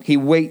 Now, he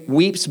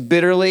weeps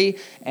bitterly,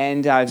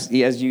 and as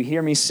you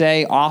hear me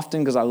say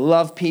often, because I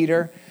love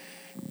Peter,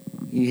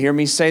 you hear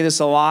me say this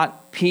a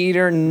lot,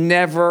 Peter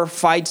never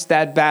fights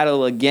that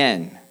battle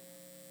again.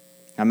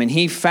 I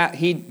mean,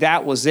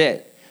 that was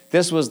it.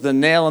 This was the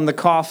nail in the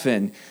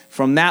coffin.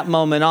 From that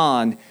moment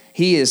on,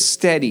 he is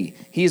steady.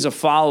 He's a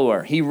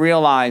follower. He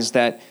realized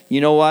that, you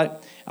know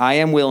what? I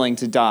am willing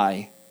to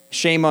die.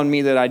 Shame on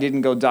me that I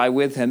didn't go die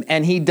with him.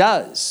 And he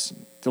does.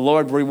 The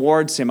Lord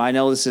rewards him. I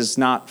know this is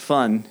not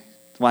fun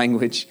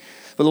language,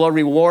 but the Lord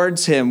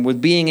rewards him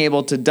with being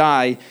able to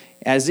die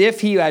as if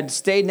he had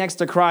stayed next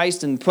to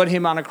Christ and put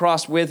him on a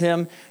cross with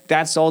him.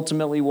 That's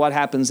ultimately what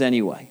happens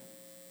anyway.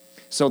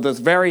 So the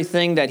very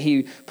thing that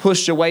he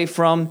pushed away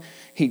from,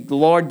 the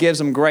Lord gives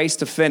him grace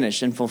to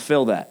finish and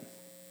fulfill that.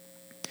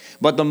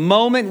 But the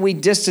moment we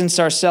distance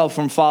ourselves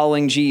from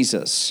following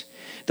Jesus,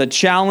 the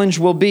challenge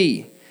will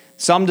be,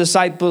 some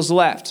disciples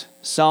left,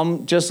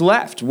 some just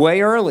left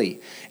way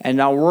early. And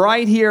now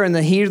right here in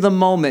the heat of the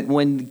moment,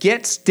 when it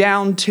gets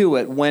down to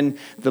it, when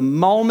the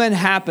moment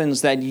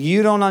happens that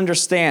you don't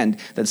understand,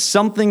 that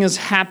something is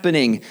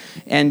happening,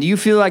 and you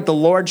feel like the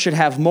Lord should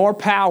have more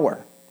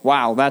power,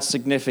 wow, that's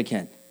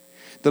significant.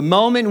 The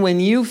moment when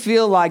you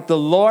feel like the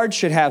Lord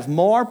should have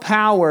more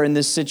power in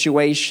this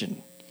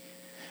situation,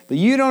 but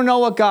you don't know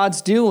what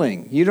God's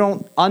doing. You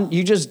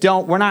just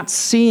don't. We're not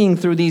seeing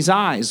through these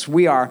eyes.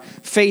 We are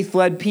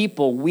faith-led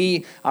people.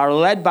 We are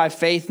led by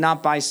faith,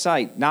 not by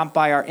sight, not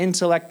by our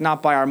intellect,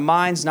 not by our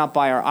minds, not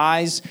by our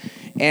eyes.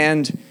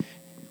 And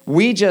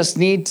we just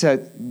need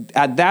to,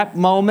 at that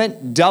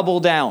moment,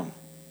 double down.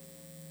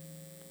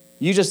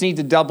 You just need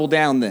to double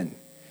down then.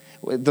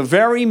 The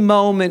very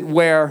moment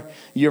where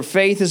your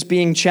faith is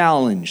being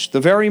challenged,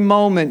 the very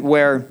moment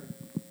where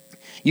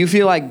you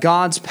feel like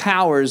God's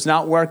power is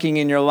not working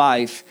in your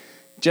life,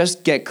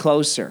 just get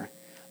closer.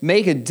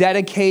 Make a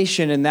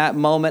dedication in that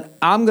moment.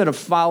 I'm going to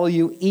follow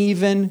you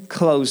even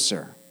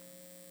closer.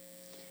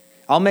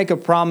 I'll make a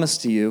promise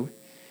to you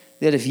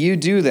that if you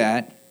do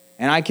that,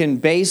 and I can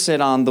base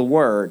it on the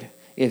Word,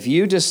 if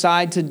you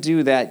decide to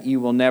do that, you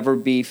will never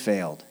be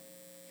failed.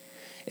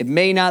 It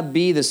may not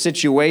be the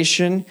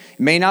situation, it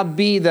may not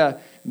be the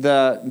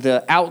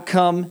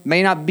outcome,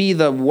 may not be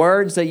the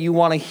words that you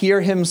want to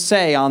hear him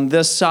say on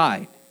this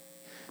side,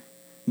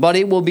 but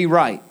it will be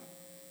right.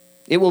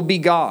 It will be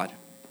God.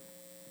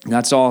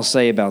 That's all I'll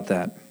say about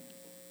that.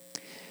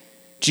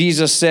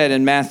 Jesus said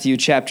in Matthew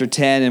chapter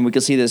 10, and we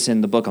can see this in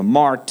the book of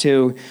Mark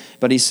too,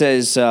 but he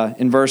says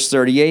in verse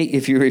 38,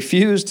 if you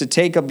refuse to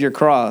take up your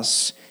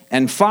cross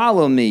and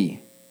follow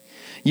me,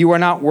 you are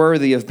not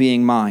worthy of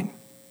being mine.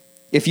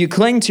 If you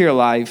cling to your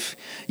life,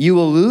 you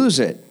will lose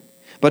it.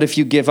 But if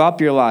you give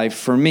up your life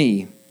for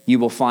me, you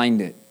will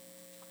find it.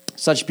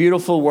 Such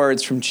beautiful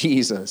words from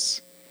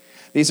Jesus.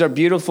 These are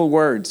beautiful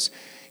words.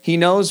 He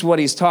knows what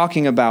he's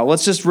talking about.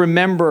 Let's just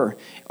remember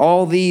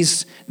all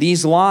these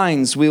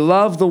lines. We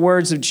love the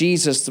words of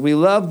Jesus. We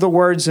love the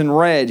words in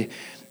red.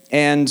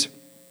 And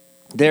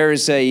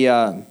there's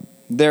a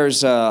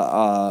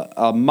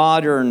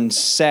modern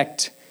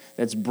sect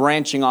that's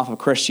branching off of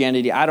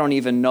Christianity. I don't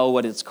even know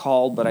what it's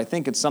called, but I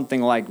think it's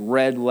something like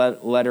red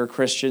letter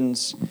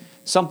Christians,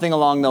 something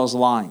along those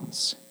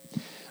lines.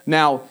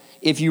 Now,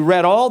 if you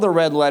read all the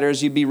red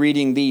letters, you'd be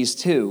reading these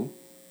too.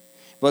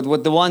 But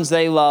what the ones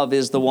they love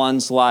is the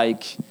ones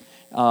like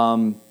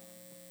all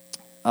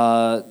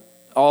the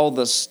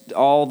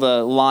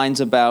lines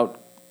about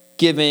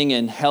giving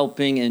and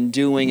helping and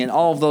doing, and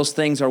all of those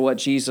things are what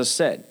Jesus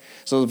said.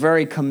 So a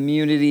very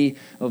community,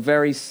 a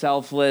very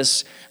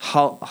selfless,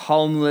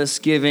 homeless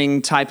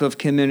giving type of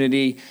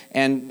community.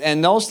 And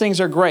those things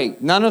are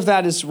great. None of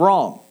that is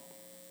wrong.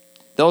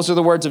 Those are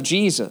the words of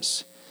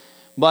Jesus.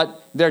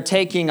 But they're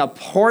taking a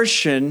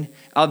portion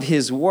of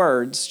his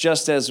words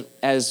just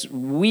as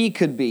we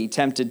could be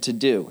tempted to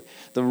do.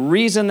 The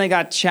reason they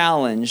got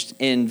challenged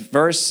in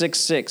verse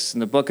 6:6 in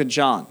the book of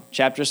John,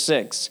 chapter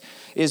 6,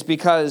 is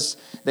because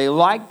they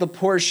liked the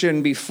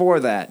portion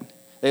before that.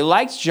 They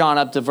liked John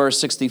up to verse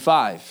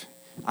 65.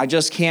 I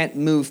just can't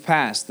move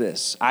past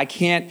this.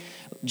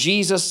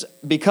 Jesus,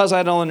 because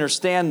I don't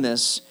understand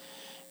this,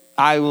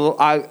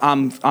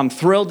 I'm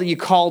thrilled that you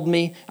called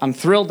me. I'm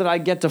thrilled that I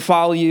get to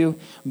follow you.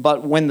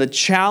 But when the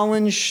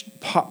challenge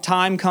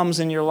time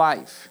comes in your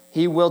life,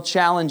 he will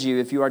challenge you.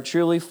 If you are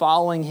truly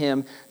following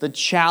him, the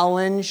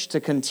challenge to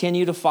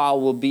continue to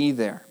follow will be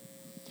there.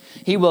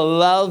 He will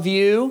love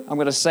you. I'm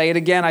going to say it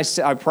again.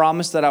 I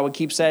promised that I would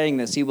keep saying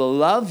this. He will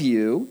love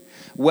you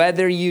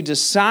whether you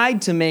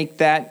decide to make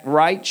that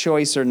right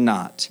choice or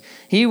not.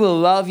 He will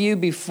love you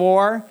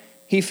before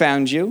he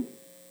found you.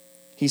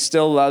 He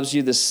still loves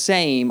you the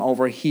same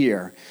over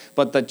here.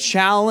 But the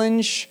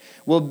challenge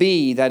will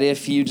be that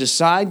if you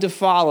decide to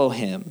follow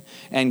him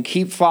and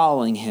keep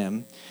following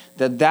him,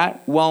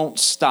 that won't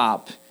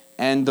stop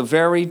And the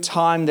very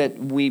time that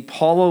we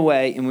pull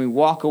away and we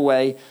walk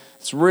away,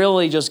 it's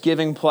really just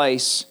giving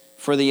place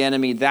for the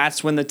enemy.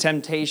 That's when the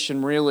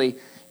temptation really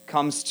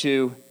comes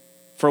to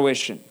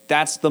fruition.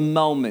 That's the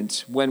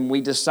moment when we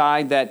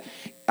decide that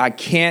I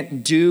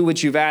can't do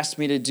what you've asked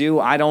me to do.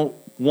 I don't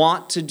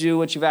want to do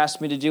what you've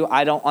asked me to do.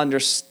 I don't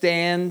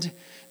understand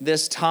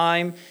this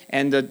time.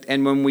 And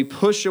when we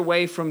push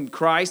away from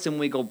Christ and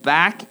we go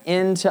back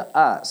into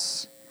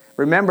us,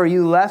 remember,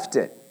 you left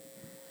it.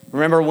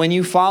 Remember, when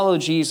you follow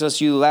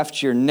Jesus, you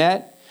left your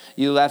net,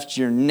 you left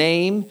your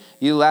name,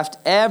 you left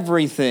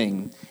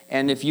everything.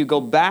 And if you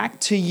go back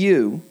to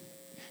you,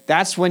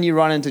 that's when you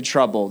run into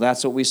trouble.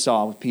 That's what we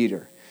saw with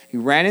Peter. He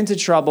ran into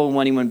trouble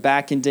when he went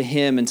back into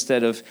him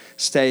instead of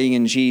staying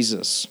in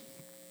Jesus.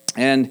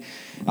 And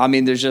I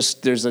mean,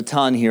 there's a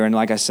ton here. And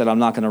like I said, I'm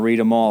not going to read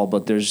them all,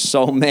 but there's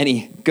so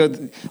many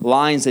good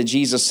lines that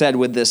Jesus said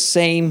with this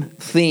same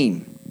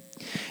theme.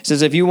 He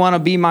says, if you want to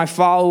be my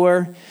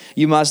follower,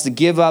 you must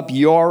give up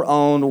your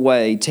own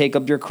way, take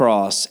up your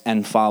cross,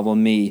 and follow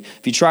me.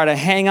 If you try to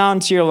hang on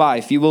to your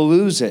life, you will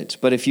lose it.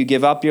 But if you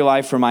give up your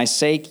life for my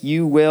sake,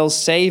 you will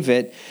save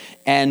it.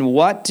 And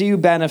what do you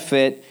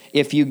benefit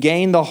if you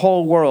gain the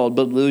whole world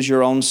but lose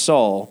your own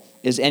soul?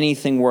 Is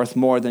anything worth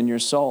more than your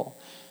soul?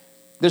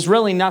 There's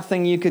really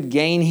nothing you could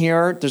gain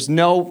here. There's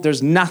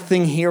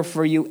nothing here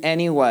for you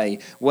anyway.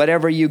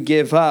 Whatever you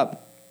give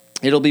up,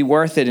 it'll be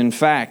worth it. In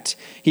fact,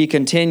 he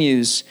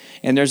continues,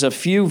 and there's a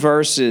few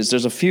verses,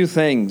 there's a few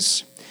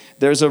things.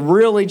 There's a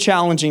really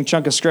challenging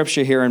chunk of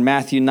scripture here in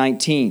Matthew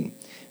 19,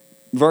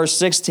 verse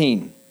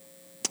 16.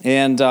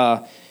 And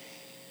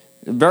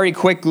very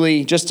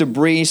quickly, just to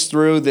breeze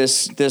through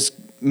this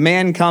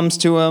man comes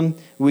to him.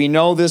 We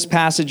know this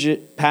passage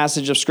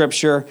of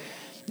scripture.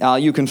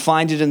 You can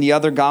find it in the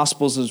other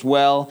Gospels as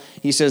well.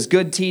 He says,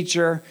 good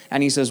teacher,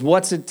 and he says,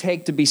 what's it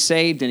take to be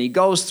saved? And he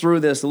goes through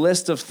this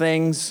list of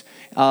things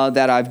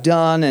that I've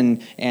done,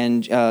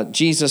 and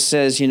Jesus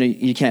says,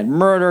 you can't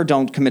murder,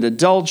 don't commit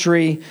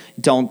adultery,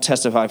 don't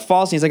testify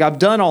falsely. He's like, I've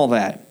done all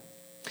that.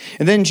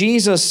 And then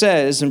Jesus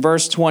says in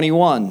verse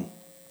 21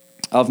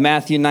 of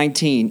Matthew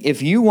 19,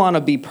 if you want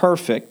to be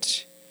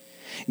perfect,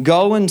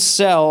 go and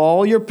sell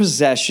all your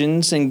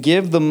possessions and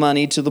give the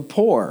money to the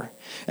poor,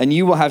 and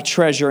you will have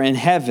treasure in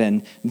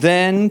heaven.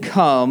 Then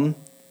come,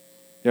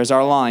 there's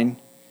our line,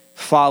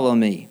 follow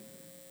me.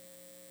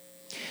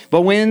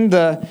 But when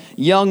the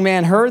young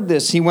man heard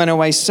this, he went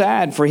away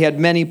sad, for he had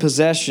many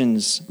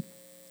possessions.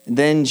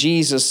 Then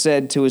Jesus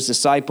said to his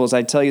disciples,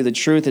 I tell you the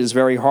truth, it is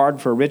very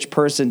hard for a rich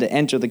person to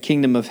enter the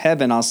kingdom of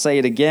heaven. I'll say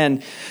it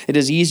again. It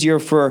is easier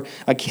for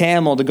a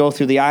camel to go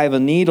through the eye of a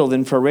needle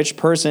than for a rich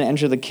person to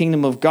enter the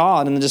kingdom of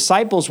God. And the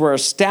disciples were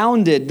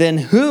astounded. Then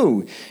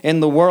who in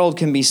the world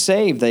can be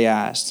saved, they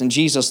asked. And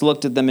Jesus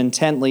looked at them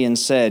intently and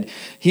said,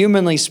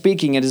 humanly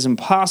speaking, it is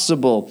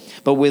impossible,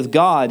 but with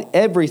God,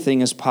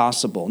 everything is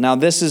possible. Now,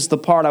 this is the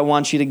part I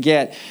want you to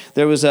get.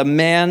 There was a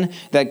man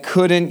that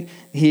couldn't.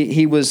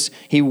 He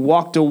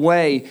walked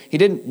away. He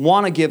didn't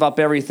want to give up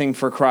everything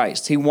for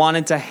Christ. He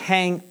wanted to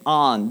hang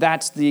on.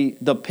 That's the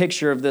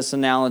picture of this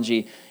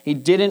analogy. He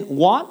didn't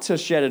want to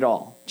shed it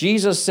all.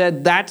 Jesus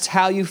said, that's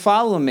how you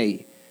follow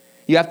me.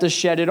 You have to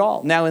shed it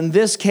all. Now, in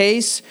this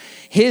case,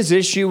 his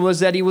issue was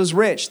that he was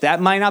rich.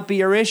 That might not be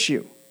your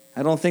issue.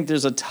 I don't think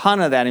there's a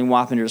ton of that in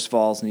Wappingers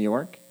Falls, New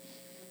York.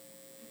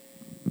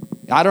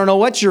 I don't know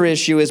what your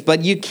issue is,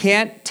 but you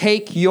can't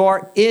take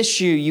your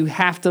issue. You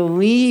have to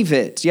leave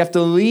it. You have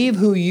to leave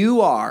who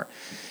you are.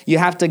 You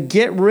have to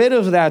get rid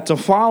of that to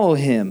follow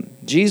him.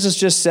 Jesus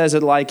just says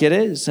it like it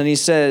is. And he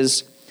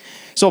says,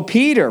 so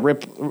Peter,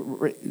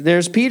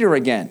 there's Peter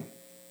again.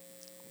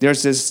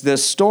 There's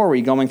this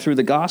story going through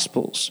the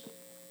Gospels.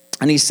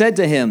 And he said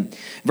to him,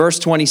 verse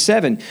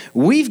 27,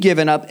 we've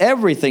given up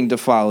everything to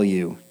follow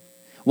you.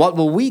 What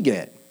will we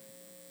get?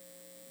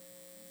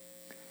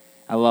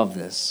 I love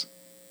this.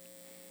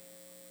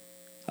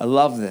 I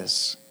love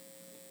this.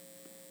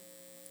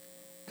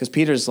 Because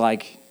Peter's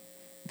like,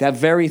 that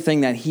very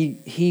thing that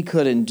he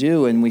couldn't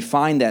do, and we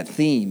find that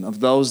theme of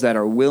those that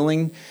are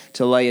willing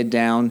to lay it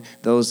down,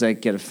 those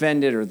that get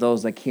offended or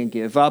those that can't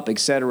give up,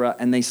 etc.,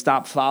 and they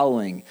stop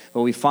following.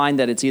 But we find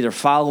that it's either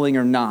following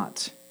or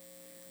not.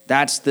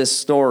 That's this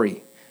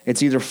story.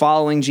 It's either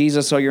following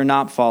Jesus or you're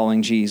not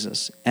following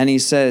Jesus. And he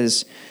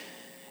says,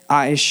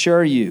 I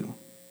assure you,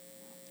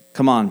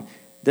 come on,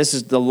 this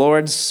is the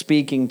Lord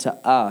speaking to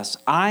us.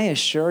 I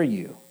assure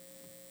you,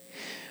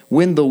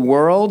 when the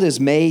world is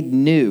made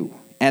new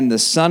and the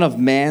Son of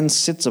Man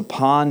sits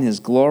upon his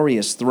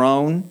glorious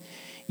throne,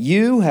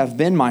 you have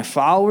been my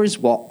followers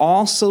will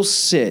also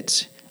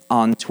sit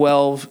on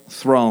 12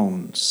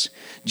 thrones,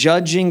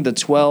 judging the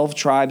 12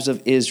 tribes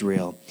of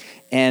Israel.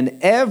 And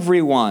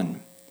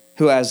everyone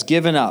who has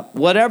given up,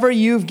 whatever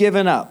you've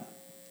given up,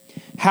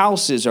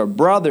 houses or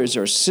brothers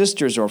or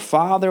sisters or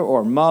father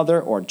or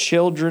mother or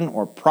children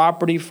or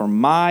property for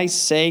my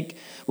sake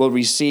will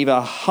receive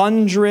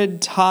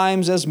 100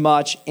 times as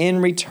much in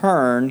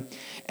return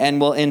and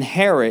will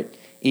inherit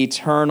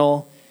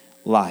eternal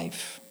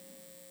life.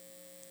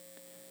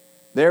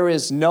 There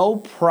is no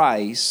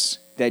price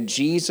that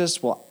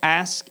Jesus will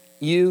ask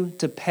you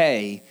to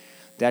pay,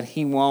 that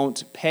he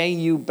won't pay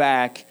you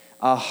back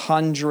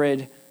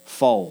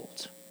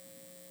 100-fold.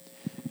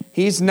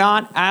 He's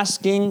not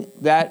asking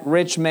that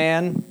rich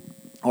man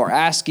or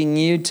asking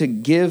you to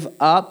give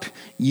up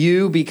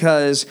you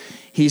because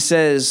he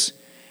says,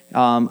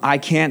 I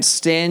can't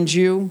stand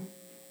you,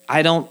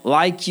 I don't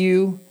like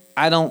you,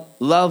 I don't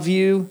love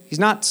you. He's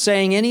not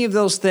saying any of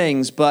those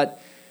things,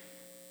 but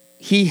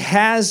he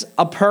has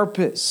a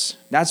purpose.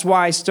 That's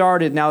why I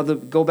started. Now,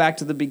 go back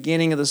to the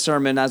beginning of the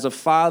sermon. As a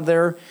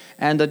father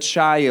and a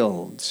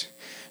child,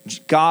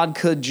 God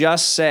could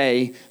just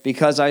say,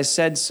 because I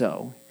said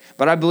so.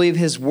 But I believe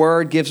his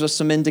word gives us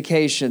some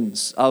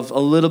indications of a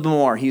little bit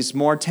more. He's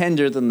more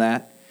tender than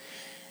that.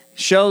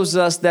 Shows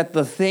us that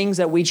the things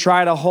that we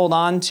try to hold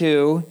on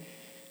to,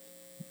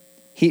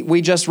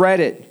 we just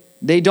read it,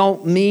 they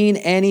don't mean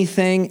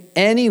anything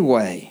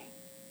anyway.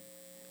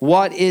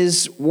 What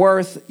is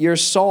worth your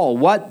soul?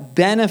 What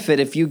benefit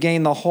if you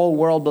gain the whole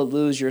world but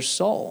lose your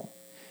soul?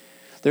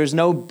 There's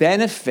no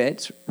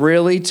benefit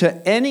really to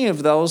any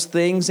of those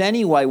things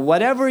anyway.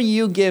 Whatever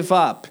you give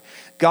up,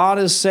 God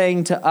is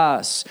saying to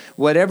us,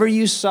 whatever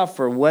you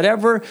suffer,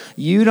 whatever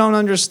you don't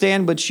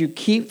understand, but you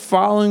keep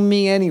following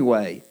me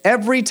anyway,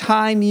 every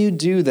time you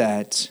do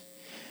that,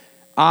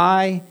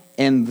 I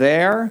am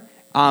there.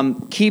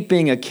 I'm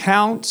keeping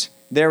account.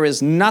 There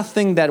is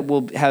nothing that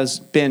has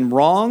been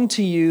wrong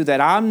to you that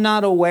I'm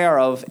not aware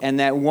of and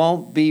that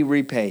won't be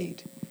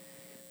repaid.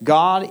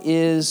 God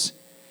is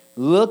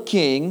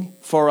looking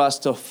for us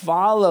to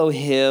follow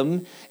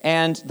him,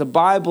 and the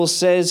Bible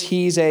says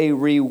he's a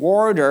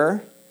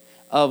rewarder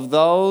of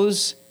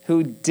those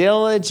who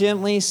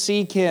diligently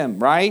seek him,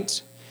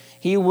 right?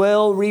 He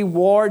will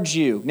reward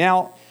you.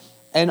 Now,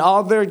 in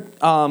other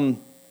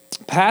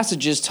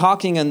passages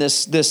talking in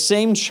this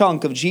same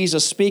chunk of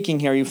Jesus speaking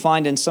here, you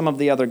find in some of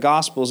the other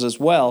Gospels as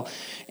well.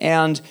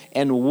 And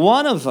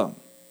one of them,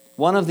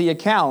 one of the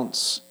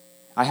accounts,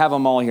 I have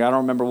them all here, I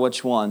don't remember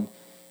which one,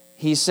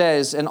 he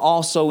says, and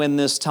also in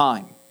this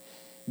time.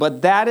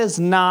 But that is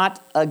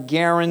not a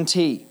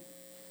guarantee.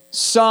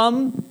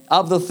 Some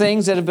of the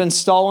things that have been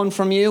stolen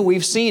from you,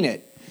 we've seen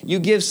it. You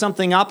give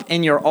something up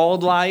in your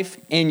old life,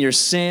 in your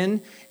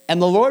sin,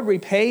 and the Lord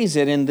repays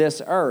it in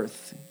this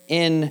earth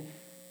in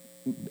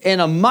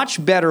a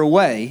much better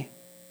way,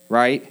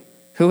 right?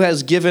 Who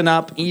has given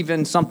up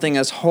even something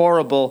as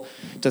horrible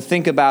to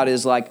think about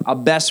as like a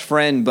best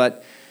friend,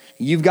 but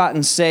you've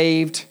gotten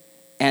saved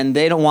and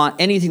they don't want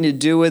anything to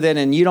do with it,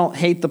 and you don't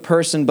hate the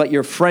person, but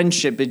your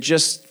friendship,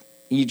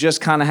 you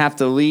just kind of have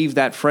to leave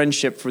that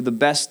friendship for the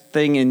best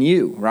thing in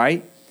you,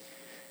 right?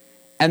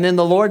 And then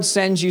the Lord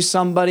sends you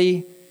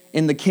somebody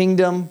in the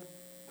kingdom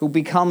who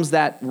becomes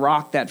that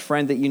rock, that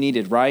friend that you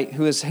needed, right?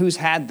 Who's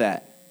had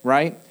that,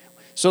 right?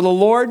 So the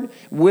Lord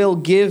will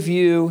give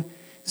you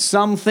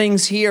some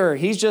things here.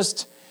 He's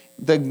just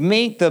the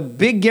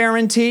big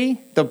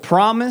guarantee, the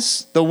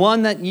promise, the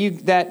one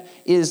that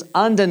is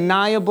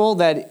undeniable,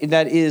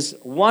 that is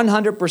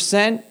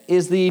 100%,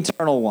 is the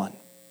eternal one.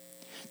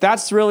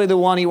 That's really the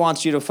one he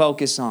wants you to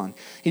focus on.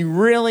 He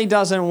really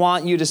doesn't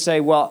want you to say,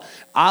 well,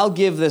 I'll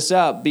give this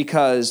up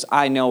because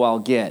I know I'll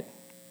get.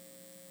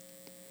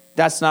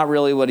 That's not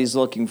really what he's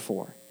looking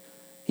for.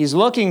 He's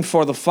looking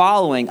for the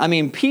following. I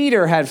mean,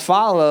 Peter had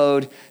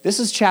followed, this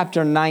is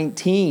chapter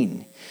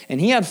 19,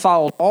 and he had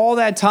followed all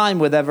that time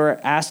with ever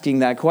asking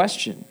that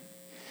question.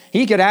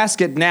 He could ask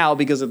it now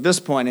because at this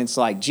point it's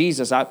like,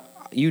 Jesus,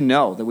 you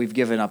know that we've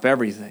given up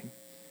everything.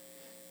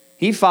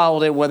 He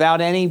followed it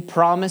without any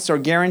promise or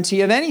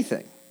guarantee of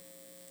anything.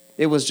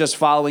 It was just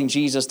following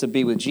Jesus to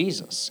be with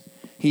Jesus.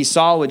 He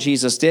saw what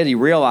Jesus did. He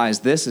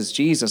realized this is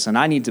Jesus and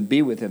I need to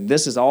be with him.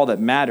 This is all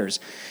that matters.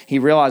 He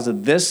realized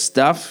that this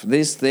stuff,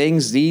 these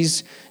things,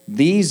 these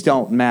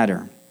don't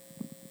matter.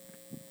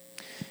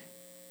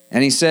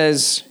 And he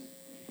says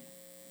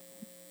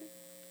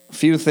a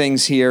few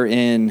things here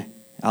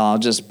I'll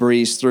just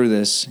breeze through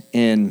this,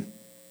 in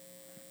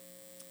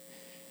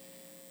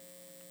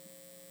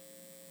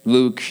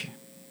Luke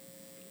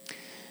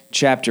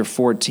chapter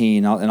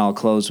 14, and I'll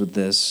close with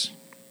this.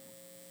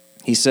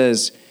 He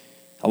says,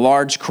 a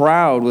large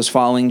crowd was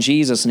following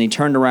Jesus, and he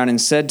turned around and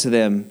said to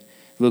them,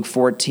 Luke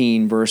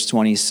 14, verse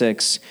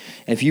 26,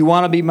 if you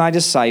want to be my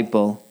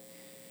disciple,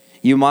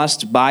 you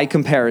must, by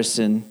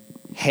comparison,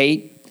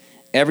 hate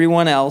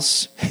everyone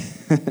else,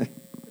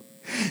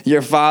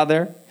 your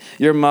father,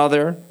 your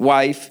mother,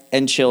 wife,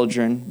 and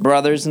children,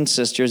 brothers and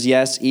sisters,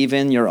 yes,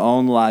 even your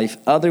own life.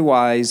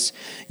 Otherwise,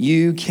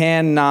 you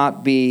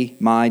cannot be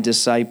my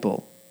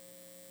disciple.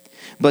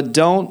 But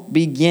don't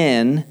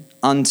begin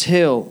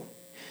until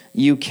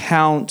you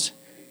count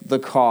the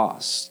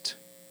cost.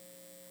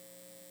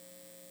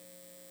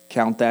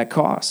 Count that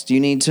cost. You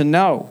need to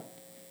know.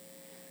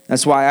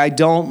 That's why I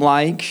don't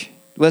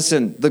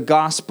listen, the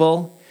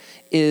gospel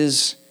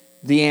is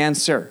the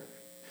answer.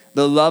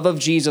 The love of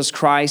Jesus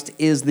Christ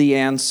is the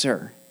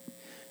answer.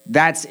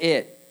 That's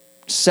it.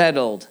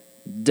 Settled.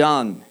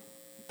 Done.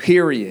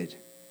 Period.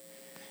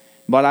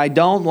 But I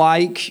don't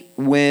like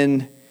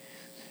when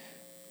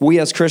we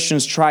as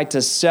Christians try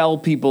to sell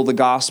people the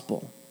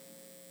gospel.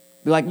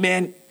 Be like,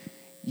 man,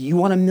 you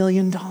want $1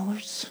 million?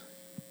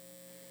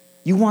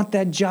 You want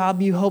that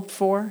job you hoped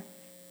for?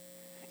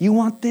 You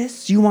want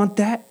this? You want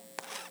that?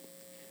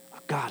 I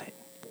got it.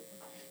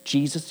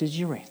 Jesus is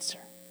your answer.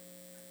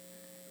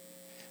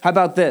 How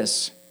about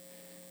this?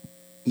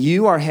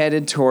 You are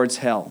headed towards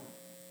hell.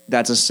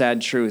 That's a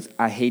sad truth.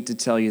 I hate to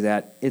tell you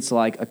that. It's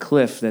like a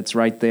cliff that's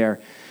right there.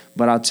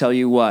 But I'll tell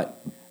you what.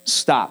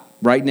 Stop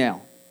right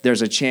now.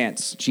 There's a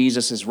chance.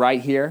 Jesus is right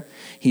here.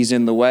 He's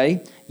in the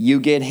way. You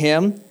get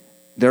him.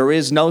 There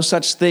is no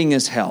such thing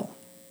as hell.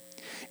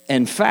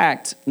 In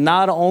fact,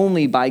 not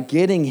only by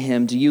getting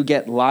him do you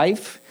get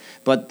life,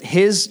 but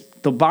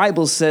the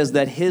Bible says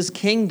that his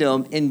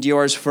kingdom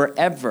endures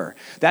forever.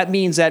 That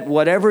means that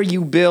whatever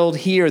you build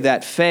here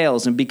that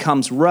fails and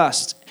becomes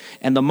rust,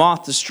 and the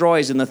moth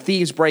destroys and the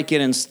thieves break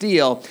in and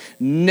steal,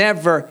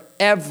 never,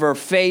 ever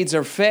fades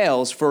or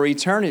fails for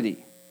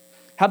eternity.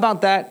 How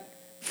about that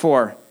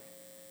for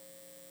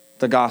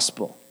the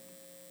gospel?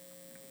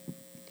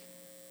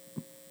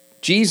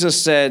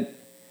 Jesus said,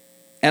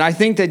 and I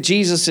think that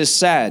Jesus is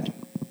sad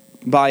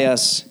by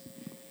us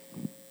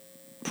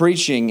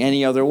preaching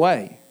any other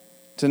way,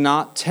 to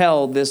not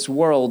tell this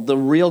world the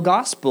real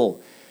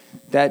gospel,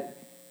 that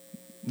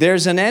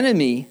there's an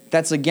enemy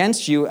that's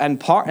against you,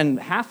 and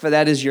half of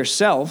that is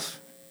yourself,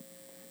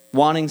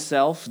 wanting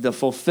self. The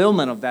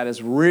fulfillment of that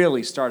is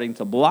really starting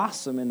to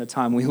blossom in the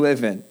time we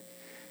live in,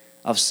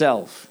 of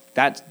self.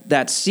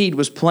 That seed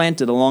was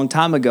planted a long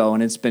time ago,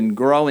 and it's been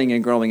growing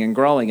and growing and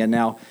growing, and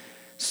now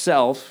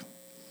self.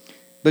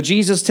 But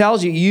Jesus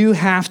tells you, you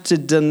have to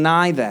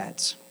deny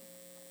that.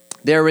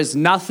 There is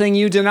nothing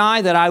you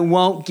deny that I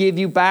won't give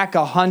you back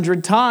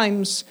 100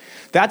 times.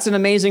 That's an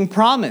amazing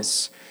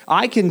promise.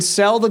 I can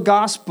sell the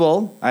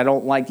gospel. I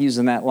don't like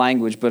using that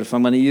language, but if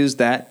I'm going to use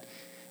that,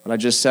 what I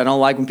just said, I don't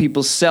like when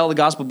people sell the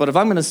gospel. But if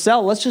I'm going to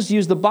sell, let's just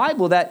use the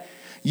Bible, that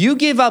you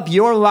give up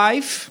your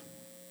life.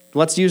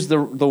 Let's use the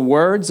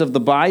words of the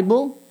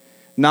Bible,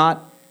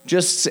 not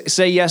just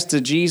say yes to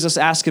Jesus,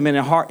 ask him in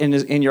your heart,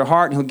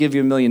 and he'll give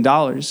you $1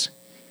 million.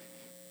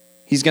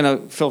 He's going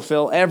to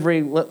fulfill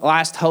every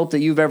last hope that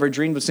you've ever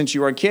dreamed of since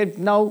you were a kid.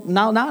 No,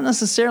 not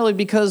necessarily,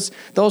 because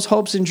those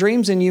hopes and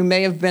dreams in you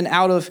may have been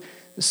out of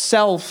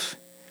self,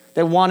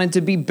 that wanted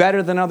to be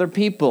better than other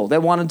people,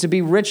 that wanted to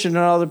be richer than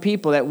other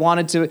people,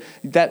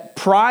 that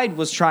pride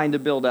was trying to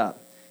build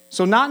up.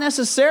 So not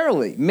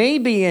necessarily.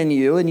 Maybe in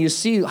you, and you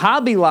see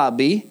Hobby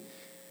Lobby,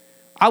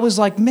 I was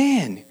like,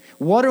 man,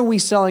 what are we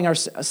selling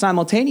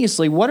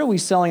simultaneously? What are we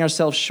selling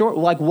ourselves short?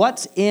 Like,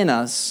 what's in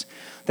us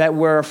that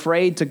we're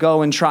afraid to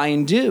go and try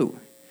and do?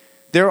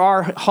 There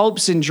are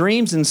hopes and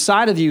dreams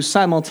inside of you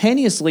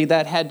simultaneously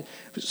that had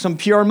some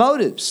pure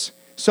motives.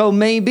 So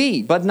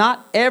maybe, but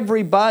not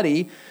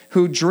everybody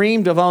who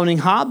dreamed of owning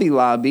Hobby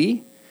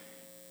Lobby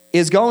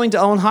is going to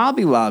own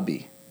Hobby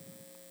Lobby,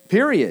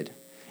 period.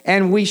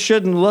 And we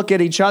shouldn't look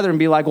at each other and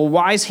be like, well,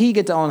 why does he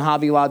get to own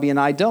Hobby Lobby and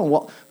I don't?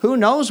 Well, who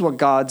knows what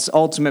God's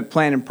ultimate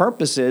plan and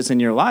purpose is in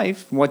your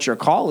life, what your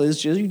call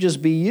is, you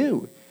just be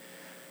you.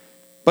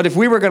 But if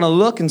we were going to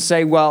look and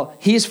say, well,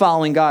 he's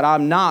following God,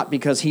 I'm not,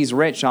 because he's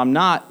rich, I'm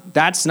not,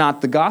 that's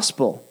not the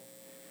gospel.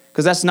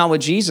 Because that's not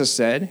what Jesus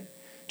said.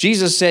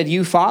 Jesus said,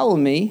 you follow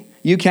me,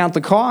 you count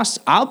the cost,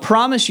 I'll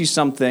promise you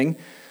something,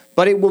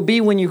 but it will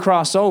be when you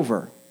cross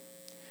over.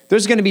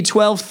 There's going to be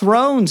 12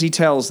 thrones, he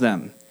tells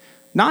them.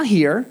 Not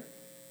here,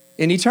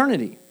 in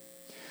eternity.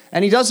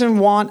 And he doesn't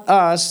want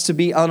us to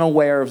be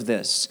unaware of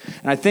this.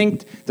 And I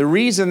think the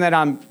reason that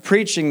I'm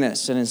preaching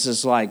this, and it's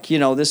just like,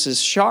 this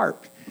is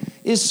sharp,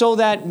 is so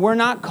that we're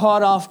not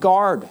caught off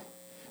guard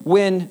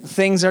when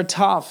things are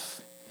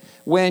tough,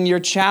 when you're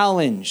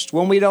challenged,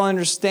 when we don't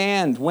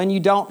understand, when you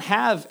don't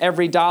have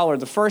every dollar.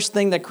 The first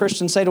thing that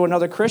Christians say to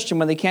another Christian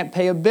when they can't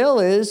pay a bill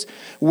is,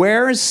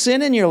 where is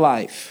sin in your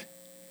life?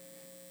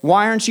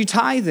 Why aren't you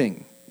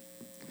tithing?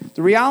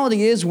 The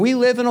reality is we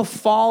live in a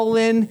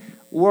fallen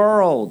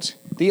world.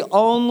 The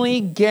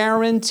only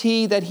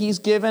guarantee that he's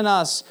given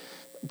us,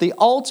 the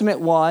ultimate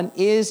one,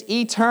 is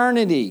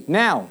eternity.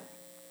 Now,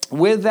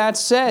 with that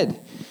said,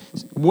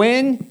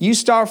 when you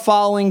start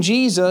following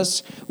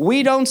Jesus,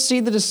 we don't see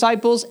the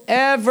disciples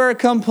ever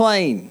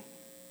complain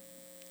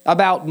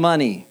about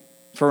money,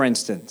 for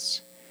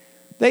instance.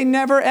 They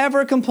never,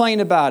 ever complain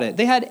about it.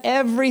 They had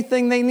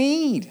everything they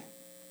need.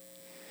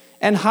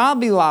 And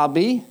Hobby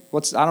Lobby,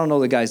 I don't know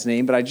the guy's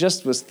name, but I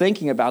just was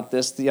thinking about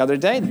this the other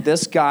day.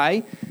 This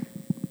guy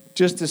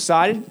just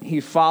decided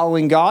he's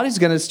following God. He's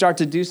going to start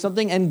to do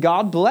something, and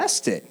God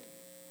blessed it.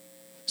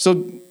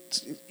 So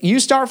you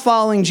start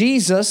following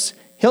Jesus,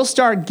 he'll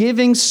start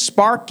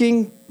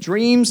sparking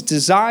dreams,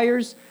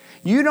 desires.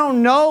 You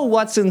don't know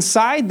what's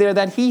inside there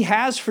that he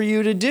has for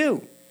you to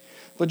do.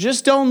 But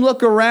just don't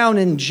look around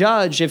and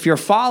judge if you're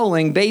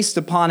following based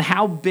upon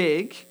how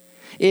big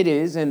it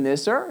is in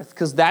this earth,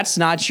 because that's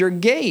not your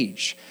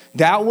gauge.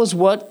 That was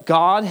what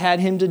God had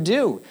him to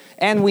do.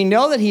 And we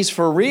know that he's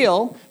for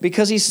real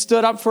because he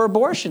stood up for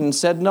abortion and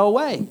said, no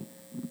way.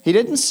 He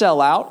didn't sell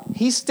out.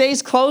 He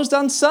stays closed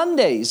on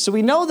Sundays. So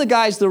we know the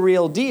guy's the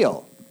real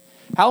deal.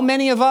 How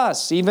many of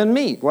us, even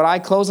me, would I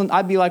close and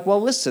I'd be like,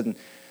 well, listen,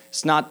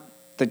 it's not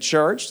the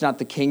church, it's not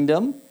the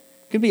kingdom.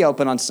 It could be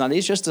open on Sunday.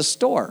 It's just a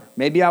store.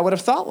 Maybe I would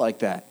have thought like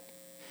that.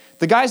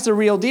 The guy's the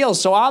real deal.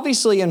 So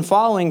obviously in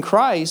following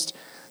Christ,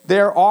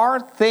 there are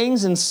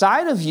things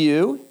inside of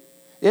you.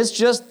 It's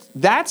just,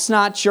 that's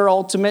not your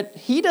ultimate.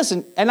 He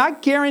doesn't, and I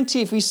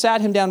guarantee if we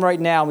sat him down right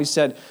now and we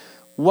said,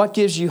 what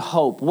gives you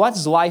hope?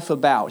 What's life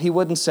about? He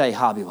wouldn't say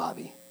Hobby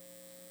Lobby.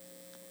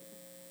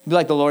 He'd be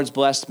like, the Lord's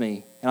blessed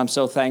me, and I'm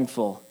so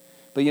thankful.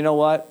 But you know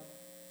what?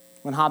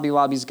 When Hobby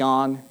Lobby's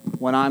gone,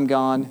 when I'm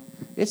gone,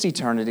 it's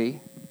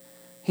eternity.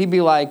 He'd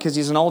be like, because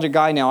he's an older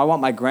guy now, I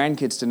want my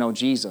grandkids to know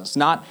Jesus.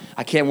 Not,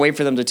 I can't wait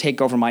for them to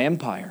take over my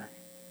empire.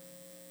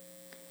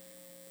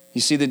 You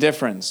see the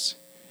difference?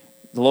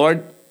 The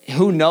Lord,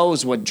 who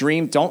knows what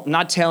dream,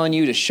 not telling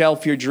you to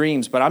shelf your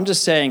dreams, but I'm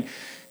just saying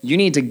you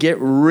need to get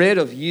rid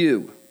of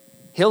you.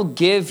 He'll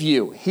give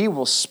you. He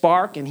will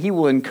spark and he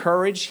will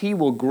encourage. He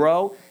will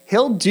grow.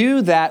 He'll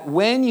do that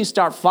when you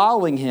start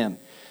following him.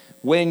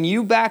 When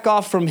you back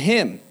off from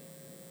him,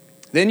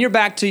 then you're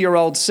back to your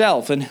old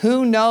self. And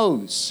who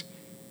knows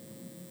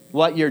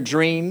what your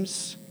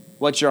dreams,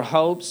 what your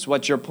hopes,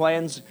 what your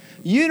plans,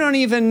 you don't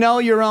even know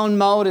your own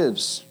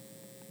motives.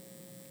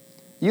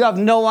 You have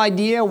no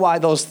idea why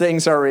those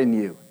things are in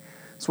you.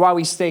 That's why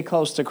we stay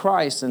close to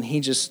Christ and he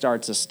just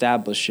starts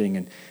establishing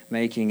and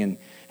making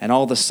and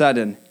all of a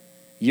sudden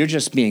you're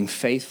just being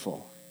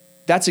faithful.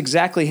 That's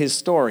exactly his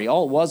story.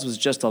 All it was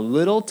just a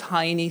little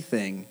tiny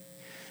thing.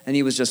 And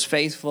he was just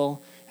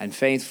faithful and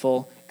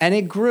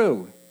it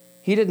grew.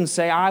 He didn't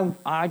say,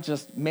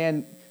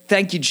 man,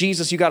 thank you,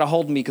 Jesus, you got a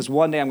hold of me because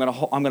one day I'm going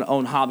to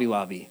own Hobby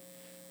Lobby.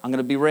 I'm going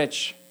to be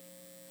rich.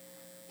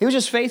 He was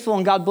just faithful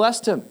and God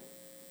blessed him.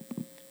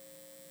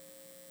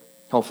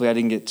 Hopefully I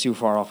didn't get too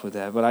far off with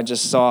that, but I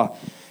just saw,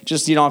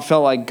 I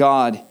felt like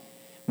God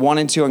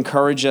wanted to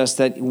encourage us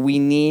that we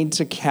need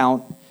to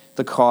count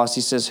the cost.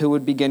 He says, who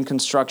would begin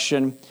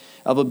construction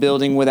of a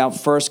building without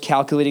first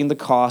calculating the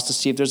cost to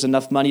see if there's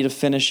enough money to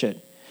finish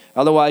it?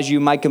 Otherwise, you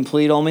might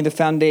complete only the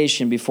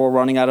foundation before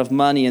running out of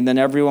money, and then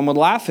everyone would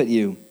laugh at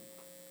you.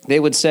 They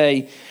would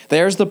say,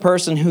 there's the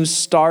person who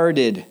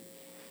started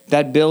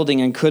that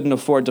building and couldn't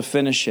afford to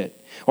finish it.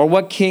 Or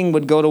what king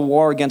would go to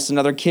war against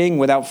another king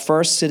without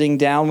first sitting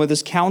down with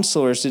his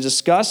counselors to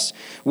discuss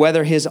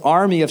whether his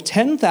army of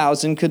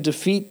 10,000 could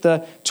defeat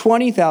the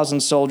 20,000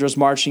 soldiers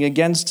marching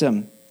against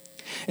him?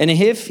 And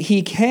if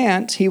he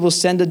can't, he will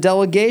send a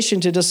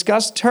delegation to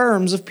discuss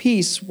terms of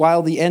peace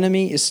while the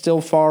enemy is still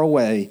far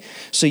away.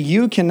 So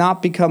you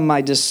cannot become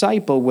my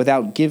disciple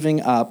without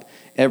giving up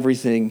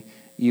everything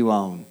you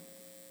own.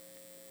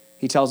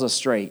 He tells us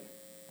straight.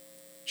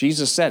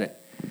 Jesus said it.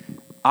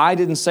 I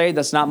didn't say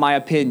that's not my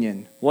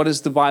opinion. What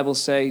does the Bible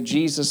say?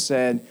 Jesus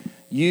said,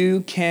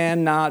 you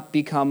cannot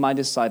become my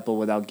disciple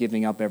without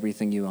giving up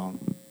everything you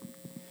own.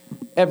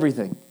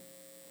 Everything.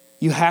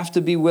 You have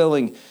to be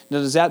willing. Now,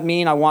 does that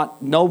mean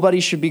nobody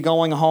should be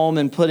going home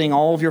and putting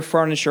all of your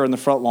furniture in the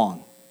front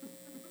lawn?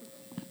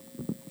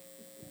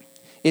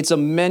 It's a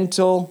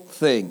mental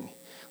thing.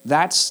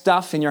 That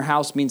stuff in your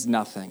house means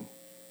nothing.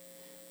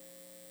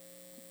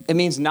 It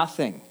means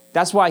nothing.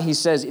 That's why he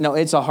says,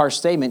 it's a harsh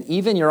statement.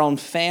 Even your own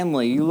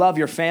family, you love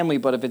your family,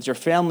 but if it's your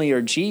family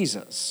or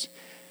Jesus,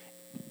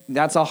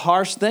 that's a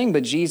harsh thing.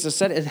 But Jesus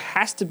said it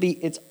has to be,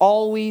 it's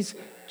always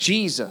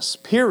Jesus,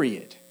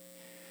 period.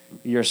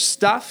 Your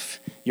stuff,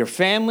 your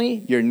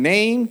family, your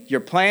name, your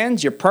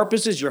plans, your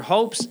purposes, your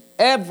hopes,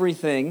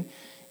 everything.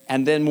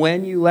 And then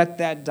when you let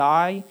that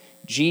die,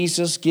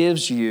 Jesus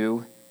gives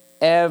you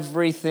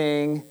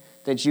everything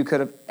that you could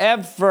have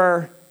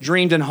ever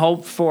dreamed and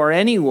hoped for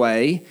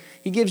anyway.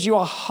 He gives you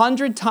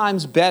 100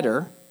 times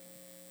better,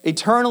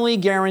 eternally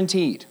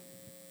guaranteed.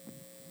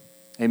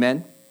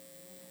 Amen?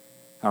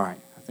 All right,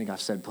 I think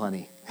I've said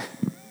plenty.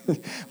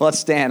 Let's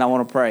stand. I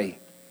want to pray.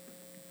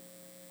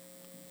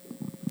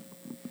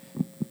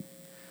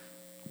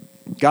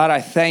 God,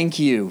 I thank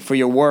you for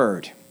your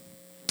word.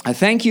 I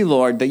thank you,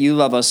 Lord, that you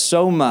love us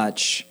so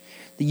much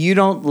that you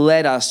don't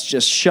let us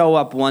just show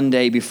up one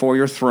day before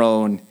your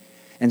throne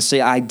and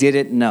say, I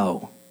didn't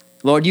know.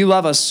 Lord, you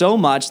love us so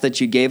much that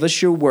you gave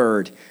us your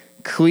word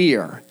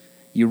clear.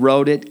 You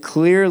wrote it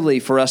clearly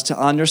for us to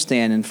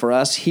understand and for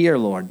us here,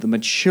 Lord, the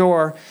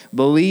mature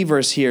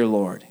believers here,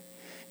 Lord.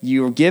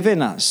 You've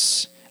given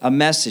us a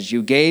message.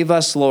 You gave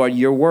us, Lord,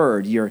 your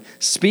word. You're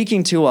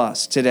speaking to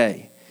us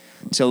today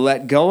to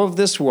let go of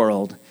this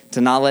world,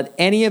 to not let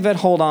any of it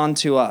hold on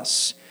to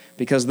us,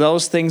 because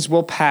those things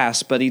will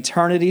pass, but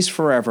eternity's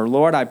forever.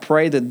 Lord, I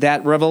pray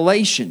that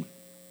revelation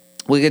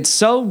will get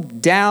so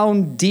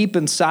down deep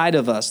inside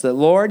of us that,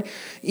 Lord,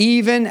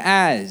 even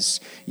as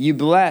you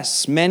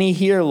bless many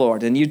here,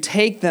 Lord, and you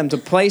take them to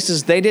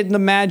places they didn't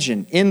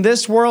imagine in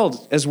this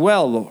world as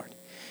well, Lord,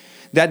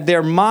 that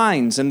their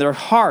minds and their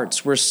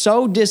hearts were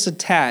so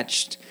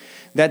disattached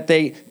that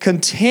they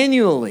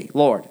continually,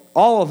 Lord,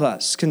 all of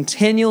us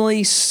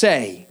continually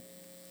say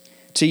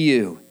to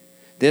you,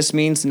 this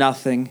means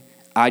nothing,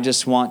 I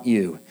just want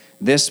you.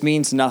 This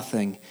means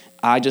nothing,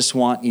 I just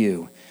want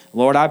you.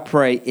 Lord, I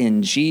pray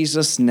in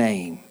Jesus'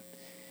 name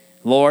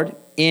Lord,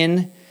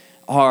 in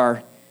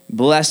our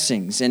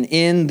blessings and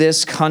in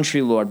this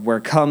country, Lord, where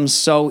it comes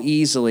so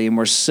easily and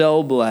we're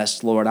so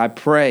blessed, Lord, I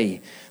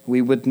pray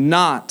we would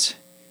not,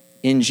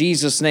 in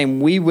Jesus' name,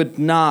 we would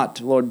not,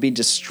 Lord, be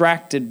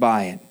distracted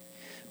by it.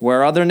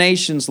 Where other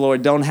nations,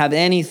 Lord, don't have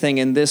anything,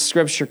 and this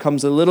scripture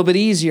comes a little bit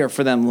easier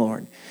for them,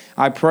 Lord.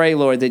 I pray,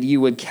 Lord, that you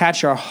would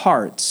catch our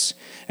hearts.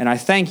 And I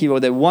thank you,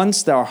 Lord, that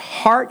once our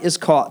heart is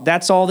caught,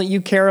 that's all that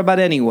you care about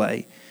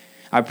anyway.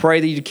 I pray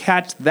that you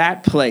catch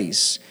that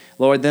place,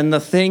 Lord, then the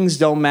things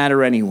don't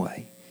matter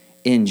anyway.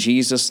 In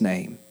Jesus'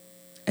 name,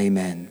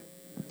 amen.